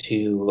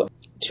to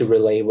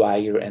relay why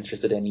you're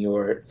interested in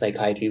your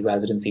psychiatry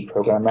residency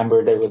program. I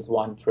remember there was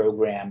one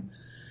program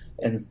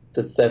in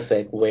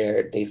specific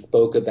where they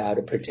spoke about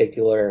a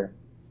particular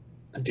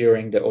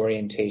during the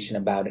orientation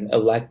about an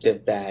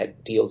elective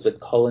that deals with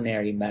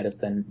culinary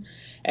medicine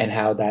and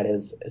how that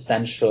is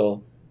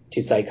essential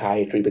to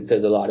psychiatry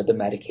because a lot of the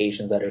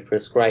medications that are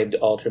prescribed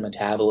alter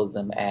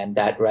metabolism, and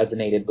that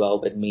resonated well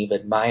with me,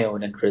 with my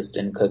own interest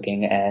in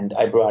cooking, and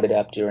I brought it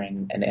up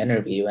during an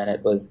interview, and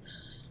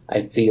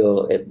I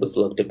feel it was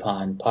looked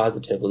upon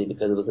positively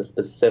because it was a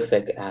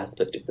specific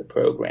aspect of the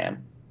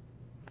program.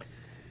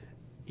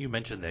 You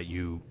mentioned that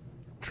you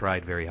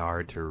tried very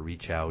hard to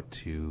reach out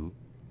to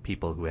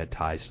people who had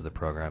ties to the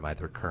program,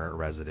 either current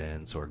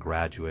residents or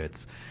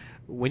graduates.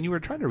 When you were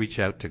trying to reach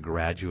out to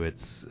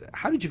graduates,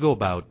 how did you go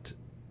about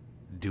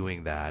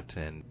doing that,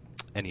 and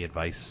any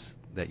advice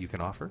that you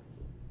can offer?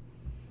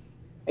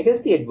 I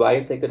guess the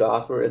advice I could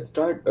offer is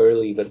start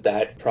early with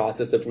that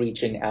process of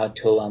reaching out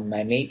to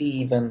alumni, maybe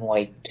even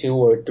like 2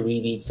 or 3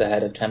 weeks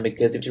ahead of time,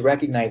 because if you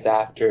recognize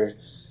after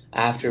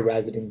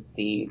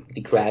residency,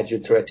 the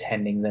graduates are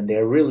attending and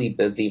they're really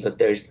busy with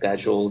their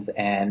schedules.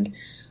 And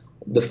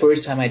the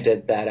first time I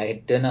did that, I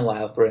didn't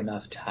allow for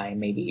enough time.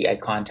 Maybe I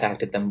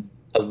contacted them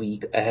a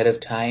week ahead of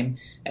time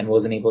and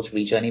wasn't able to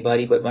reach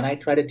anybody. But when I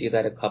tried to do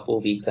that a couple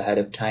of weeks ahead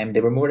of time,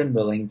 they were more than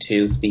willing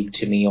to speak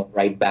to me or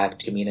write back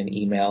to me in an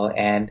email.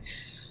 And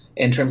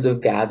in terms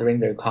of gathering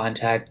their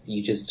contacts,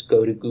 you just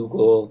go to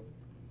Google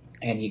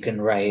and you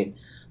can write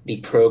the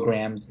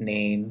program's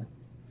name,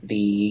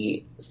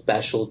 the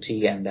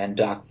specialty, and then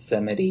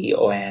Doximity,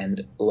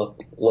 and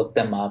look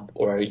them up.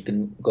 Or you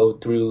can go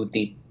through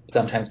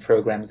sometimes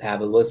programs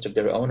have a list of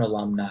their own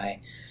alumni.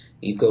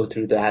 You go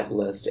through that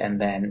list and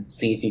then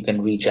see if you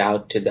can reach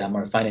out to them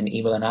or find an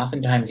email. And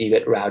oftentimes you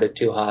get routed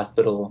to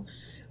hospital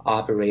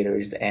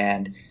operators,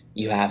 and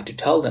you have to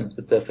tell them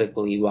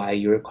specifically why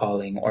you're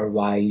calling or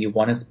why you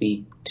want to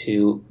speak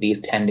to the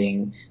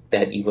attending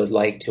that you would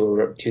like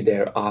to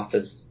their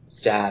office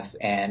staff,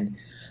 and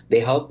they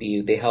help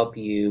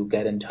you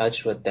get in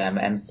touch with them.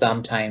 And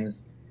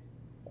sometimes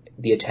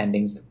the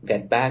attendings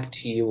get back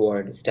to you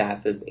or the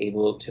staff is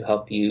able to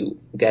help you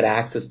get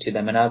access to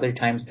them, and other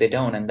times they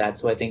don't. And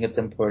that's why I think it's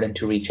important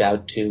to reach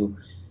out to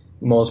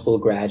multiple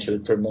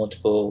graduates or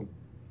multiple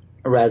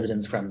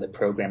residents from the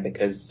program,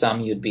 because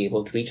some you'd be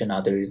able to reach and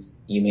others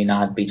you may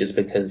not be, just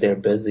because they're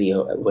busy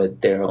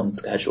with their own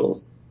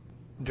schedules.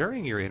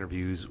 During your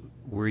interviews,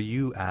 were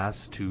you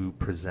asked to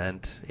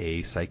present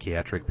a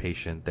psychiatric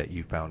patient that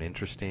you found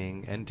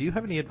interesting? And do you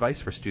have any advice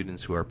for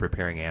students who are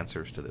preparing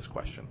answers to this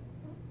question?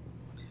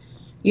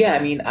 Yeah, I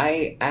mean,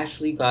 I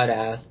actually got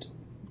asked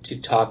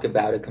to talk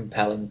about a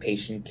compelling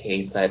patient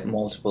case at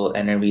multiple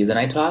interviews, and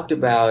I talked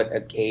about a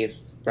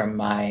case from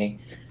my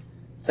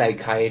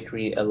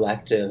psychiatry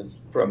elective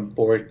from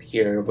fourth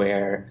year,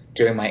 where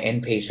during my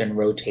inpatient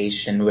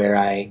rotation, where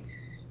I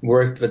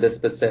worked with a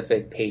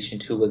specific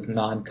patient who was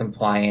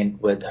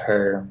non-compliant with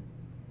her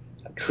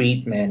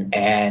treatment,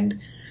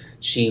 and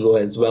she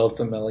was well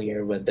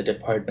familiar with the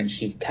department.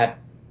 She kept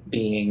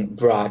being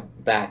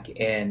brought back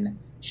in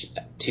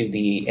to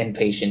the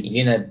inpatient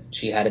unit.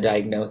 She had a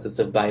diagnosis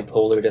of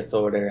bipolar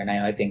disorder and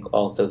I think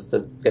also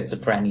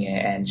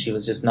schizophrenia, and she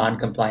was just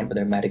non-compliant with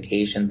her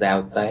medications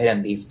outside,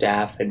 and the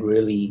staff had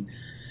really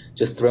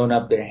just thrown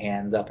up their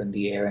hands up in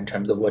the air in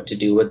terms of what to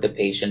do with the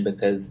patient,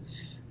 because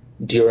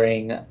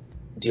during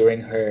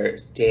her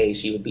stay,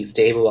 she would be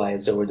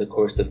stabilized over the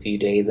course of a few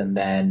days, and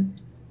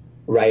then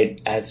right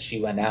as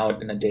she went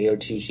out in a day or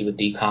two, she would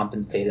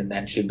decompensate, and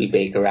then she'd be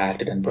Baker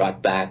acted and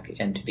brought back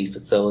into the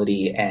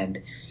facility.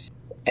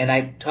 And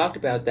I talked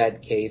about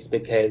that case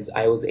because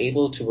I was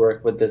able to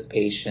work with this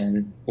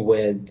patient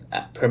with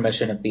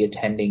permission of the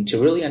attending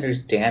to really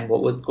understand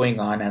what was going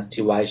on as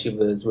to why she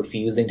was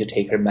refusing to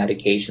take her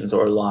medications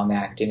or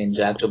long-acting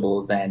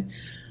injectables. And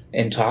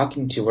in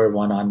talking to her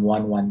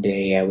one-on-one one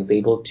day, I was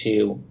able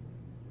to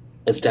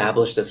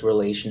establish this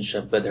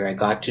relationship with her. I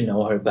got to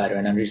know her better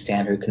and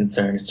understand her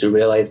concerns, to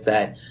realize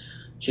that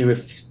she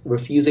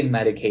refusing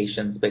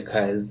medications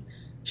because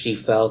she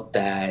felt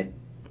that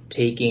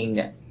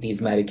taking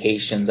these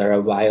medications are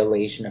a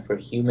violation of her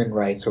human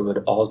rights or would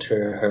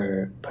alter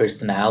her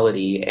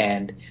personality.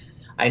 And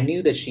I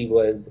knew that she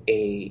was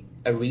a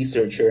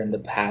researcher in the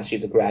past.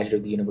 She's a graduate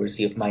of the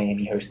University of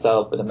Miami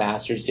herself with a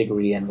master's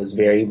degree and was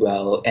very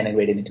well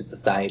integrated into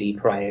society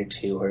prior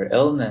to her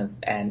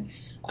illness. And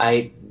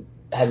I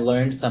had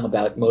learned some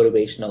about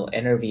motivational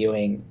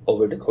interviewing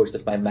over the course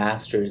of my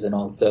master's and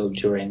also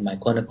during my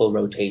clinical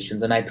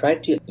rotations. And I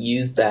tried to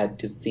use that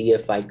to see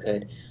if I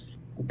could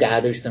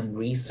gather some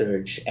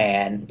research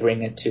and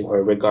bring it to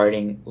her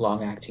regarding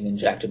long-acting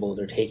injectables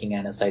or taking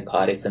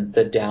antipsychotics, and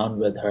sit down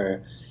with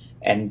her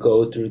and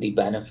go through the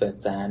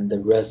benefits and the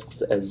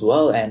risks as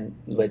well, and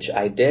which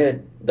I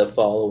did the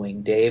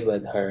following day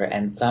with her.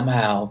 And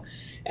somehow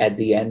at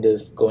the end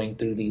of going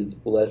through these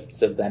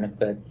lists of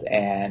benefits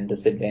and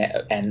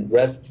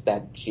risks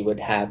that she would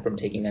have from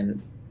taking a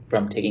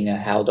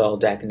Haldol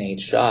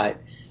decanate shot,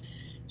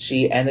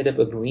 she ended up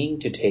agreeing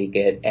to take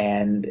it,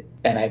 and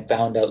I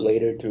found out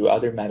later through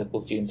other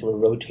medical students who were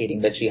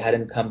rotating that she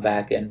hadn't come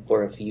back in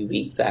for a few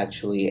weeks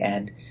actually,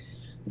 and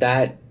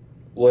that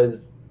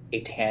was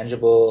a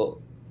tangible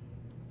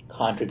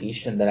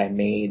contribution that I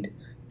made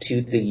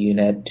to the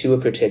unit, to a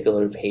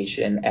particular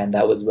patient, and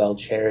that was well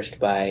cherished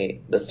by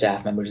the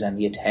staff members and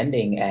the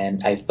attending,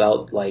 and I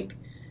felt like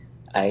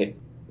I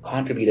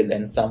contributed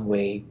in some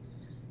way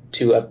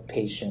to a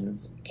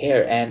patient's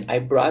care. And I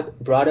brought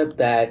up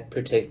that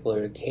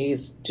particular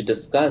case to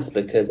discuss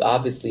because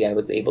obviously I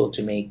was able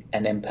to make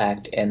an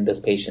impact in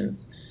this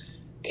patient's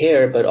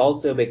care, but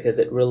also because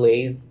it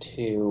relates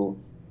to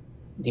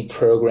the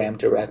program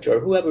director or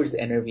whoever's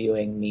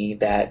interviewing me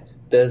that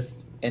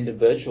this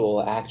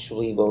individual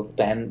actually will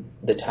spend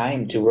the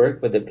time to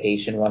work with the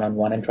patient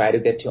one-on-one and try to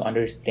get to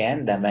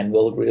understand them, and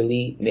will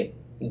really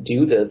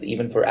do this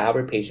even for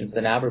our patients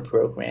in our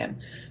program.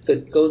 So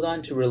it goes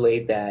on to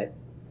relate that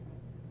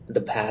the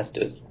past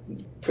is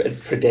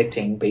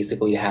predicting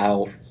basically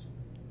how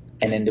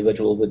an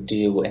individual would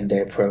do in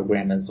their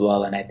program as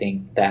well. And I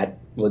think that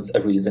was a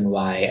reason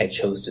why I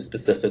chose to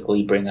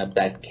specifically bring up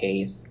that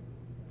case.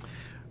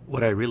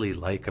 What I really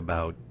like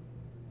about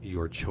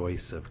your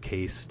choice of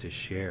case to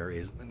share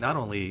is not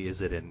only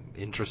is it an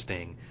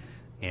interesting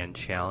and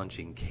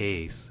challenging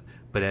case,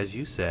 but as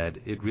you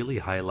said, it really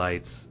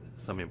highlights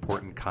some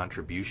important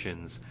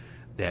contributions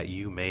that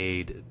you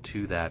made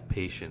to that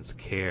patient's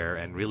care,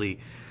 and really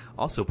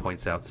also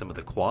points out some of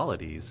the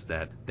qualities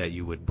that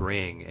you would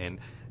bring.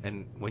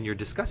 And when you're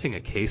discussing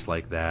a case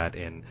like that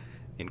and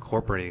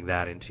incorporating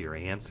that into your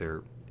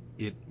answer,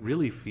 it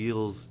really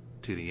feels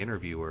to the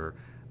interviewer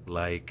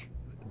like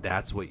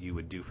that's what you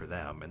would do for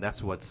them. And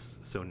that's what's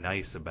so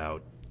nice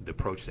about the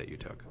approach that you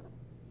took.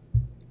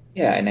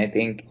 Yeah, and I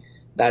think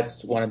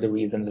that's one of the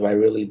reasons why I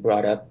really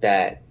brought up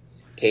that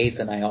case.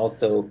 And I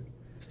also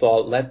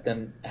let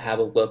them have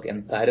a look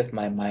inside of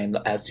my mind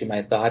as to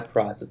my thought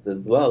process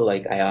as well.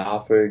 Like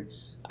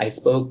I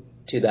spoke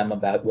to them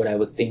about what I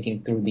was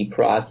thinking through the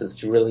process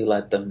to really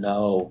let them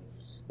know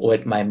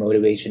what my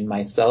motivation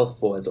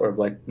myself was, or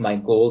what my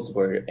goals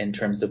were in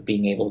terms of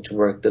being able to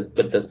work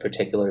with this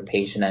particular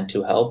patient and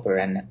to help her,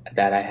 and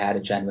that I had a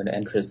genuine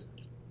interest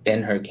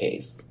in her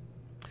case.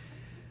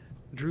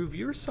 Dhruv,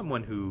 you're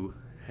someone who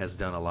has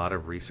done a lot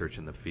of research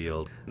in the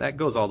field. That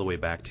goes all the way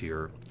back to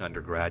your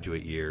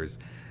undergraduate years.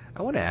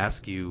 I want to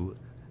ask you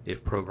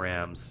if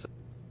programs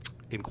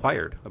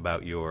inquired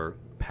about your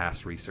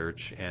past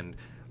research, and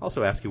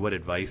also ask you what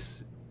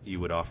advice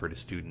you would offer to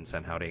students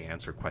on how to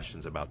answer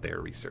questions about their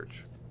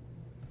research.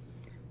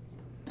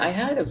 I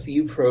had a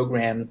few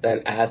programs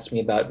that asked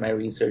me about my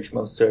research,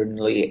 most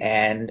certainly,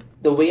 and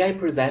the way I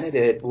presented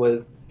it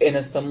was in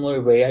a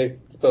similar way I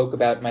spoke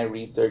about my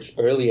research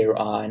earlier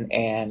on,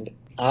 and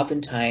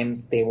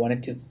oftentimes they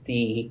wanted to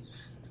see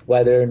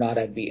whether or not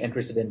I'd be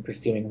interested in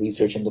pursuing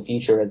research in the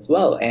future as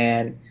well.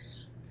 And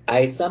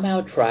I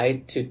somehow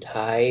tried to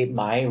tie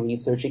my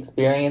research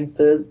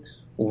experiences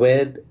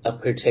with a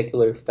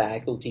particular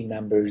faculty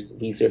member's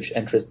research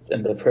interests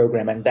in the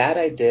program. And that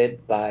I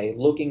did by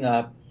looking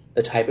up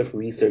the type of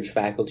research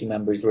faculty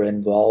members were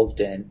involved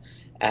in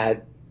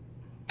at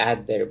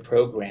their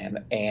program,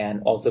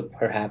 and also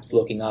perhaps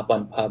looking up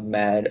on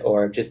PubMed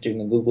or just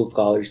doing a Google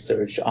Scholar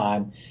search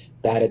on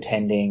that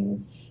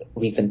attending's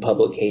recent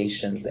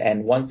publications.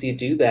 And once you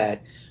do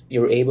that,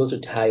 you're able to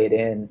tie it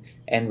in.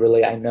 And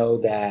really, I know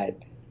that,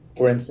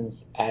 for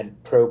instance,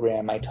 at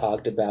program, I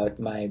talked about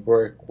my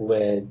work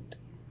with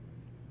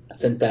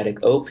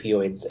synthetic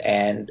opioids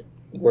and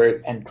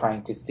work and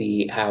trying to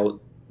see how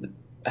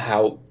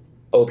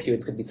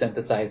opioids could be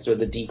synthesized or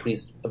the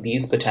decreased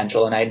abuse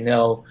potential. And I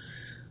know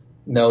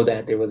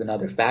that there was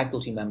another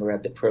faculty member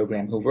at the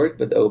program who worked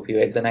with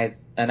opioids,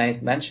 and I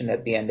mentioned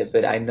at the end of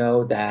it, I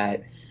know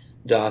that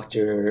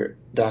Dr.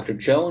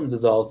 Jones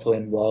is also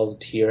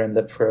involved here in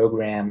the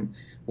program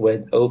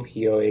with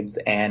opioids,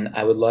 and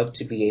I would love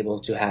to be able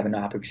to have an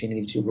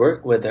opportunity to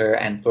work with her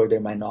and further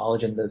my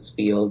knowledge in this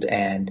field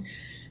and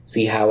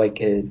see how I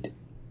could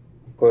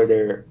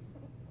further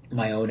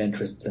my own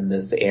interests in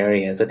this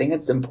area. So I think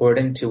it's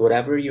important to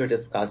whatever you're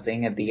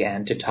discussing at the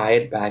end to tie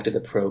it back to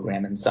the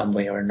program in some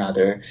way or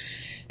another.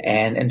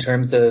 And in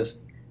terms of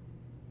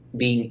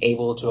being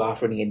able to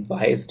offer any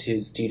advice to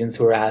students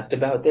who are asked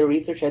about their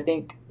research, I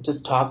think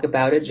just talk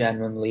about it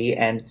genuinely,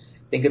 and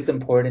I think it's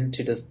important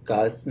to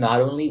discuss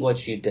not only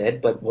what you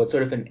did, but what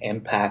sort of an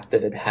impact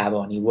did it have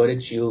on you? What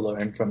did you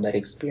learn from that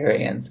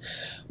experience?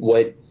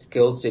 What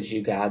skills did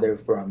you gather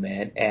from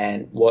it?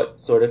 And what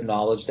sort of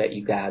knowledge that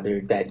you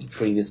gathered that you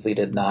previously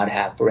did not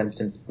have? For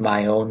instance,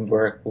 my own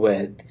work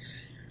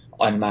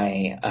on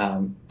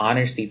my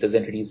honors thesis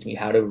introduced me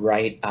how to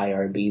write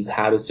IRBs,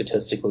 how to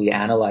statistically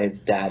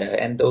analyze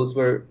data, and those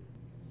are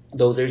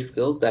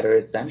skills that are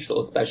essential,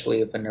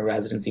 especially if in a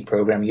residency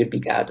program you'd be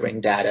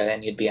gathering data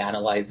and you'd be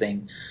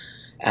analyzing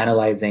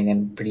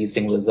and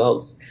producing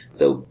results.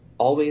 So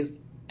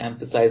always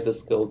emphasize the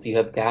skills you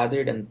have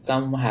gathered and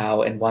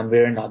somehow in one way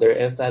or another,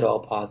 if at all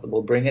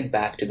possible, bring it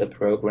back to the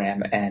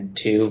program and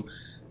to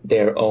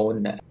their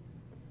own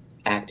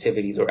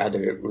activities or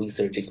other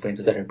research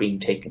experiences that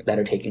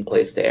are taking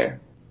place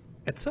there.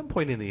 At some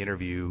point in the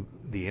interview,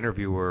 the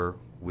interviewer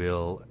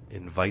will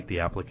invite the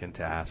applicant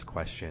to ask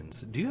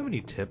questions. Do you have any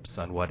tips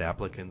on what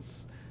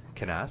applicants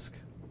can ask?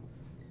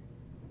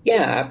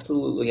 Yeah,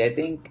 absolutely. I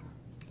think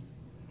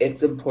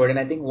it's important.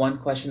 I think one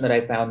question that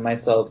I found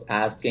myself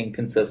asking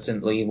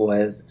consistently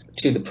was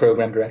to the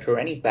program director or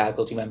any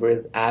faculty member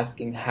is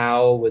asking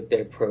how with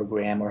their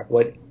program or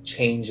what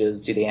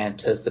changes do they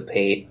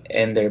anticipate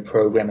in their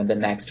program in the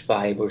next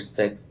 5 or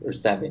 6 or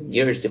 7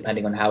 years,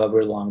 depending on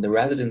however long the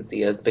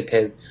residency is.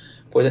 Because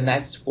for the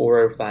next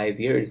 4 or 5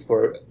 years,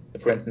 for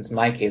instance, in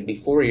my case, be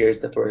 4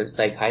 years for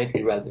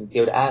psychiatry residency,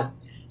 I would ask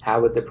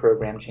how would the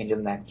program change in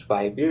the next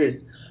 5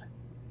 years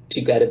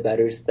to get a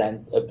better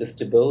sense of the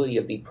stability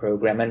of the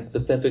program, and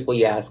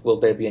specifically ask, will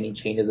there be any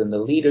changes in the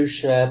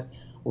leadership?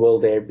 Will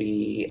there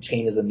be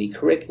changes in the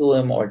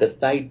curriculum or the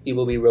sites you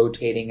will be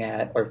rotating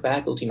at or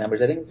faculty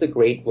members? I think it's a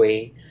great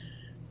way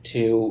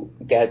to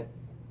get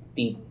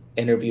the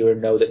interviewer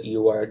know that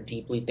you are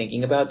deeply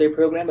thinking about their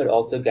program, but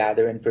also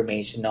gather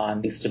information on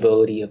the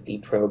stability of the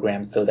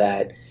program so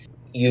that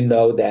you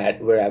know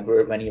that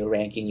when you're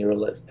ranking your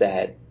list,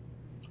 that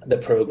the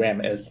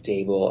program is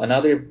stable.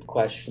 Another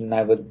question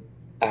I would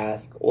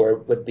ask or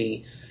would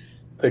be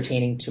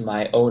pertaining to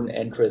my own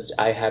interest.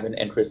 I have an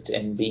interest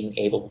in being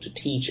able to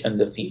teach in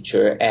the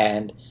future,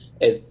 and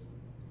it's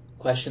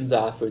questions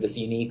offer this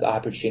unique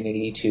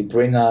opportunity to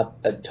bring up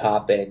a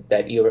topic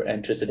that you're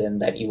interested in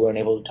that you weren't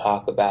able to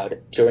talk about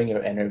during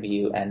your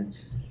interview and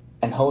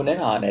hone in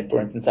on it.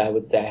 For instance, I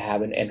would say I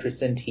have an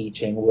interest in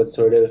teaching. What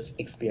sort of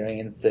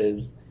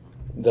experiences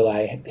will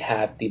I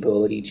have the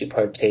ability to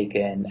partake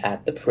in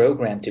at the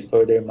program to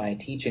further my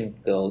teaching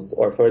skills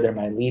or further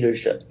my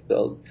leadership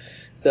skills?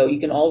 So you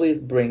can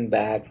always bring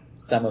back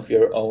some of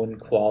your own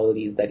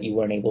qualities that you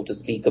weren't able to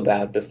speak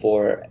about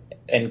before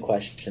in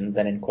questions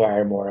and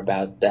inquire more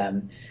about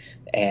them.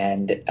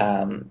 And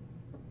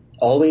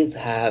always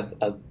have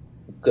a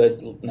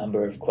good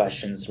number of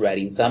questions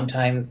ready.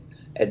 Sometimes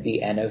at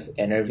the end of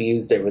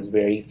interviews, there was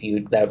very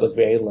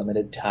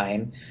limited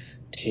time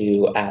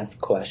to ask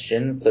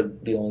questions. So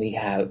we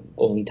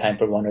only time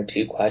for 1 or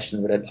 2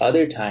 questions. But at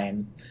other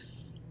times,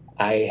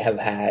 I have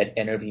had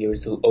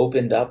interviewers who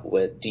opened up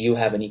with, do you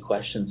have any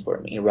questions for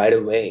me right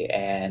away?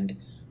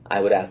 And I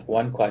would ask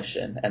one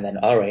question and then,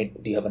 all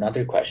right, do you have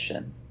another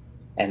question?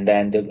 And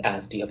then they would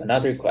ask, do you have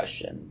another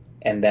question?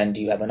 And then do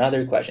you have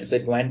another question? So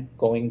it went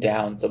going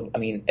down. So, I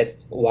mean,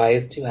 it's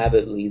wise to have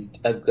at least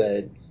a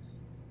good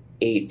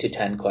 8 to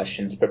 10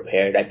 questions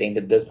prepared. I think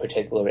that this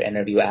particular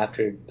interview,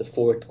 after the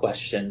 4th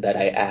question that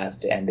I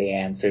asked and they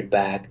answered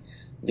back,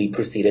 we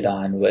proceeded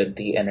on with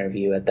the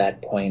interview at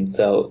that point.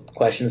 So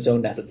questions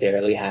don't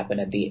necessarily happen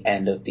at the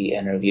end of the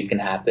interview. It can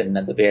happen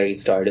at the very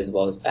start as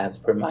well as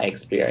per my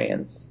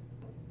experience.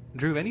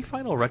 Drew, any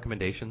final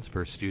recommendations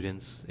for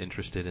students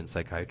interested in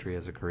psychiatry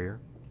as a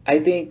career? I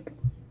think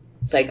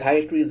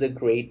psychiatry is a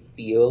great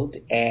field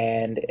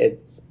and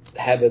it's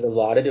had a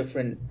lot of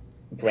different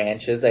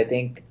branches. I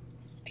think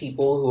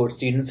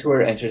students who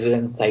are interested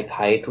in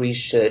psychiatry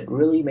should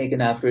really make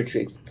an effort to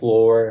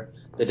explore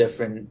the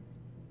different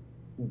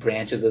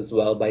branches as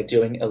well by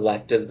doing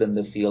electives in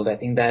the field. I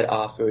think that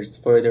offers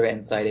further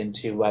insight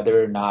into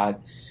whether or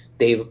not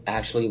they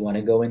actually want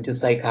to go into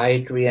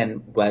psychiatry,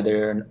 and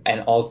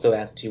also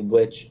as to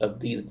which of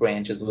these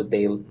branches would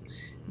they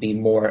be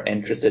more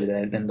interested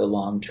in the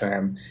long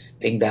term. I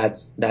think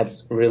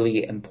that's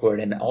really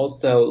important.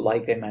 Also,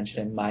 like I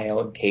mentioned in my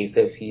own case,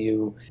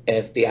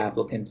 if the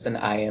applicant's an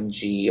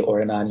IMG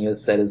or a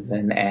non-US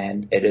citizen,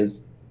 and it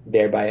is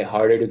thereby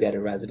harder to get a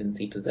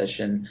residency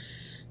position,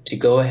 to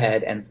go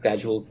ahead and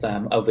schedule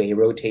some away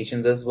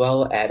rotations as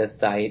well at a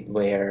site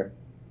where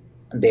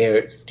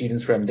their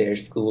students from their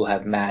school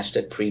have matched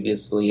it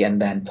previously, and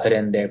then put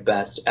in their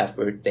best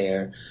effort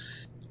there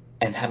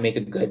and make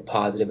a good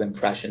positive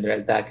impression there,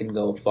 as that can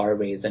go far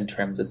ways in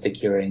terms of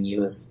securing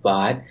you a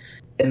spot.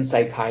 In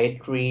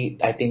psychiatry,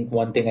 I think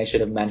one thing I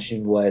should have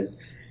mentioned was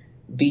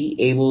be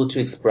able to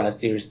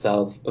express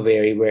yourself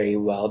very, very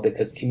well,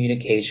 because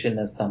communication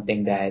is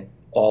something that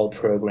all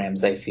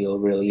programs, I feel,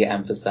 really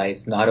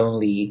emphasize, not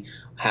only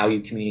how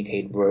you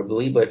communicate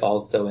verbally, but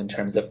also in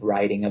terms of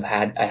writing.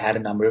 I had a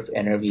number of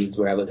interviews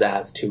where I was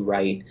asked to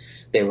write.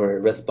 There were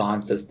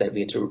responses that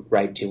we had to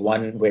write to,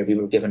 one where we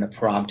were given a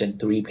prompt and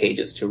 3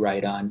 pages to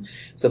write on.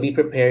 So be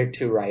prepared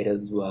to write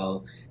as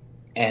well.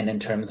 And in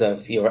terms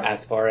of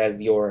as far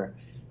as your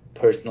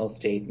personal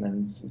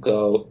statements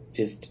go,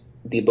 just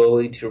the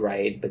ability to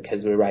write,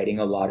 because we're writing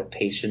a lot of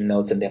patient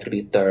notes and they have to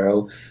be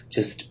thorough.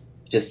 Just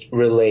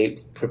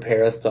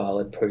prepare a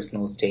solid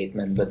personal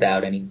statement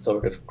without any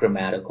sort of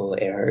grammatical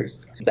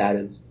errors. That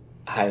is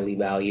highly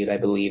valued, I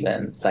believe,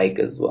 in psych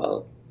as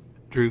well.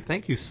 Dhruv,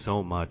 thank you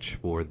so much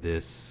for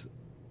this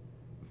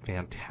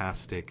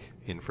fantastic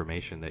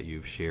information that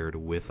you've shared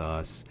with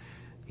us.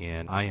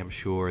 And I am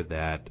sure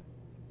that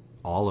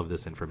all of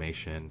this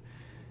information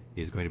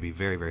is going to be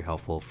very, very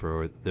helpful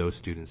for those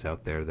students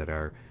out there that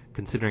are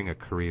considering a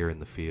career in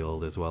the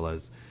field, as well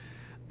as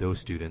those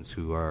students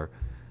who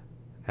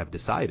have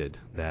decided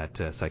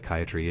that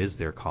psychiatry is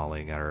their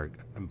calling, are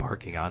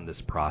embarking on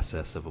this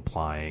process of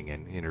applying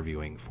and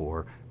interviewing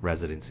for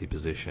residency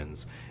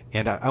positions.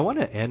 And I want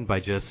to end by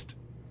just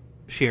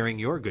sharing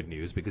your good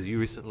news, because you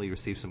recently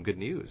received some good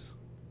news.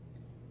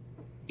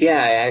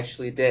 Yeah, I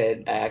actually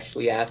did.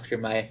 After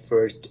my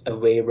first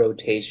away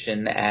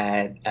rotation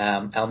at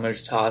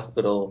Elmhurst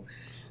Hospital,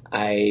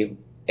 I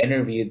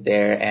interviewed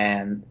there,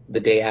 and the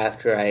day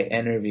after I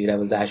interviewed, I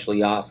was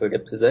actually offered a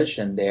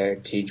position there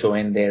to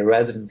join their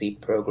residency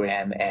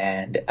program,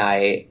 and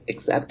I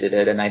accepted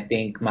it. And I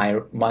think my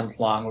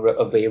month-long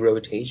away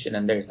rotation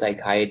in their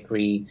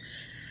psychiatry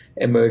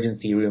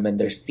emergency room and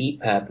their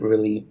CPAP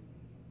really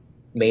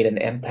made an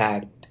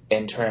impact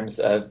in terms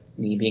of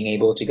me being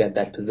able to get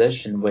that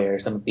position, where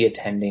some of the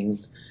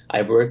attendings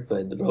I worked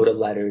with wrote a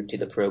letter to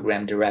the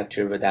program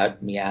director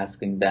without me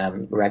asking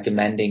them,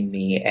 recommending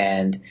me.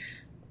 And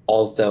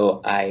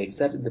also, I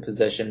accepted the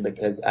position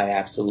because I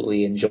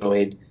absolutely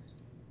enjoyed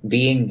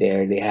being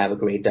there. They have a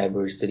great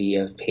diversity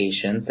of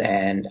patients,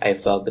 and I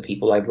felt the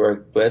people I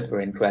worked with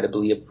were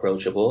incredibly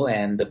approachable,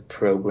 and the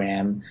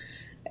program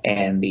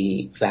and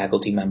the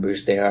faculty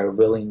members there are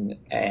willing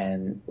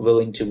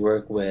to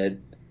work with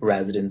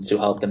residents to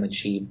help them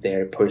achieve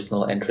their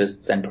personal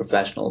interests and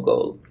professional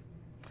goals.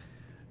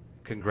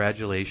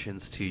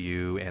 Congratulations to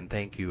you, and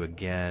thank you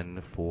again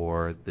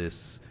for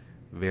this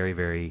very,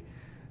 very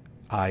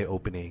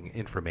eye-opening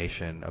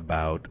information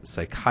about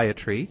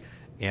psychiatry.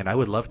 And I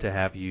would love to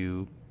have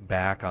you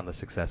back on the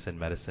Success in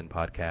Medicine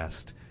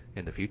podcast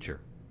in the future.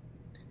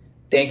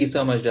 Thank you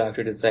so much,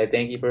 Dr. Desai.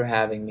 Thank you for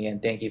having me,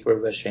 and thank you for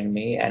wishing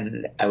me.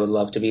 And I would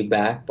love to be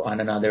back on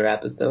another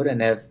episode.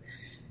 And if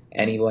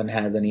anyone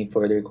has any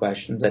further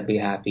questions, I'd be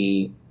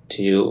happy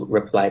to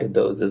reply to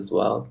those as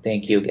well.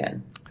 Thank you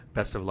again.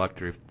 Best of luck,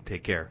 Dhruv.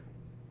 Take care.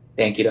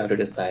 Thank you, Dr.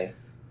 Desai.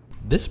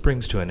 This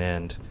brings to an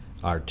end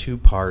our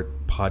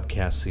 2-part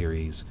podcast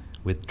series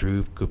with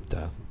Dhruv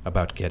Gupta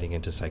about getting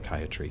into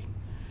psychiatry.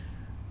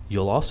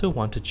 You'll also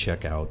want to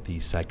check out the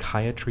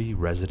psychiatry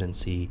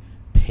residency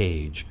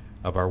page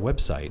of our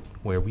website,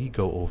 where we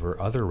go over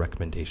other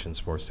recommendations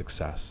for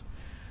success.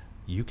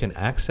 You can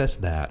access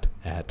that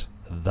at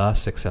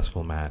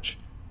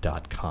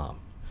thesuccessfulmatch.com.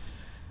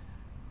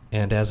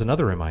 And as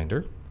another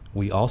reminder,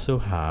 we also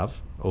have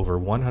over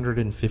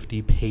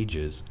 150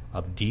 pages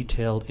of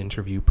detailed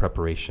interview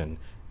preparation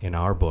in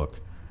our book,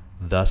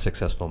 The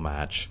Successful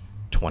Match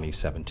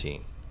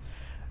 2017.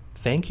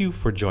 Thank you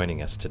for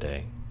joining us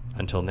today.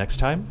 Until next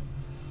time,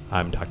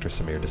 I'm Dr.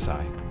 Samir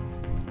Desai.